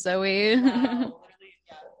Happy Zoe. Wow, literally,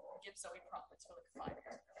 yeah. Give Zoe profits for like 5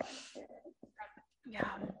 years.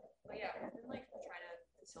 Yeah. But yeah, we've been like trying to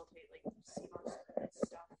facilitate like Sea Moss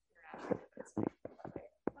stuff internationally. It's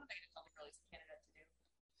like one thing to tell the girlies in Canada to do.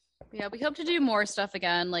 Yeah, we hope to do more stuff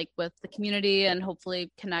again, like with the community and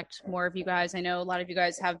hopefully connect more of you guys. I know a lot of you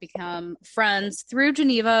guys have become friends through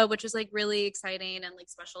Geneva, which is like really exciting and like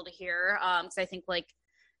special to hear. Because I think like,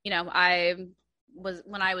 you know,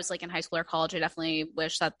 when I was like in high school or college, I definitely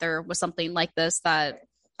wish that there was something like this that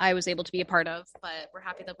I was able to be a part of, but we're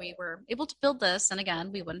happy that we were able to build this. And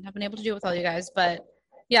again, we wouldn't have been able to do it with all you guys, but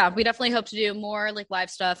yeah, we definitely hope to do more like live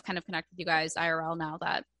stuff, kind of connect with you guys IRL now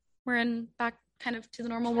that we're back kind of to the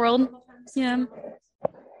normal world. Yeah. Yeah.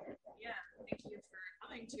 Thank you for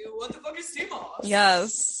coming to What the Fuck is Sea Moss?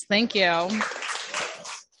 Yes. Thank you.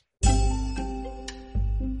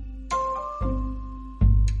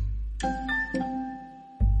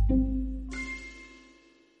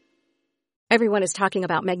 Everyone is talking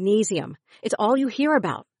about magnesium. It's all you hear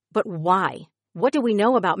about. But why? What do we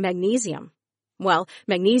know about magnesium? Well,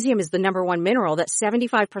 magnesium is the number one mineral that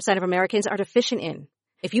 75% of Americans are deficient in.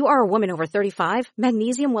 If you are a woman over 35,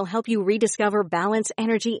 magnesium will help you rediscover balance,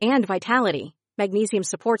 energy, and vitality. Magnesium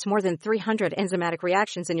supports more than 300 enzymatic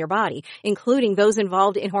reactions in your body, including those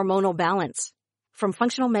involved in hormonal balance. From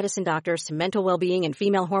functional medicine doctors to mental well-being and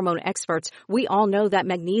female hormone experts, we all know that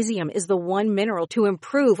magnesium is the one mineral to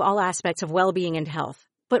improve all aspects of well-being and health.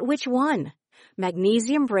 But which one?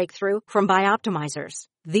 Magnesium Breakthrough from Bioptimizers,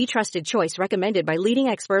 the trusted choice recommended by leading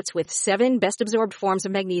experts with 7 best-absorbed forms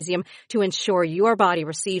of magnesium to ensure your body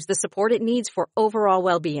receives the support it needs for overall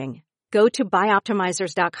well-being. Go to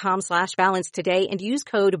bioptimizers.com/balance today and use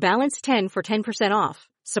code BALANCE10 for 10% off.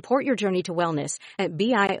 Support your journey to wellness at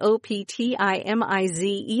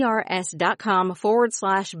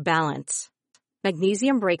bioptimizers.com/balance.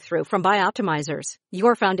 Magnesium Breakthrough from Bioptimizers,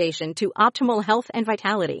 your foundation to optimal health and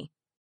vitality.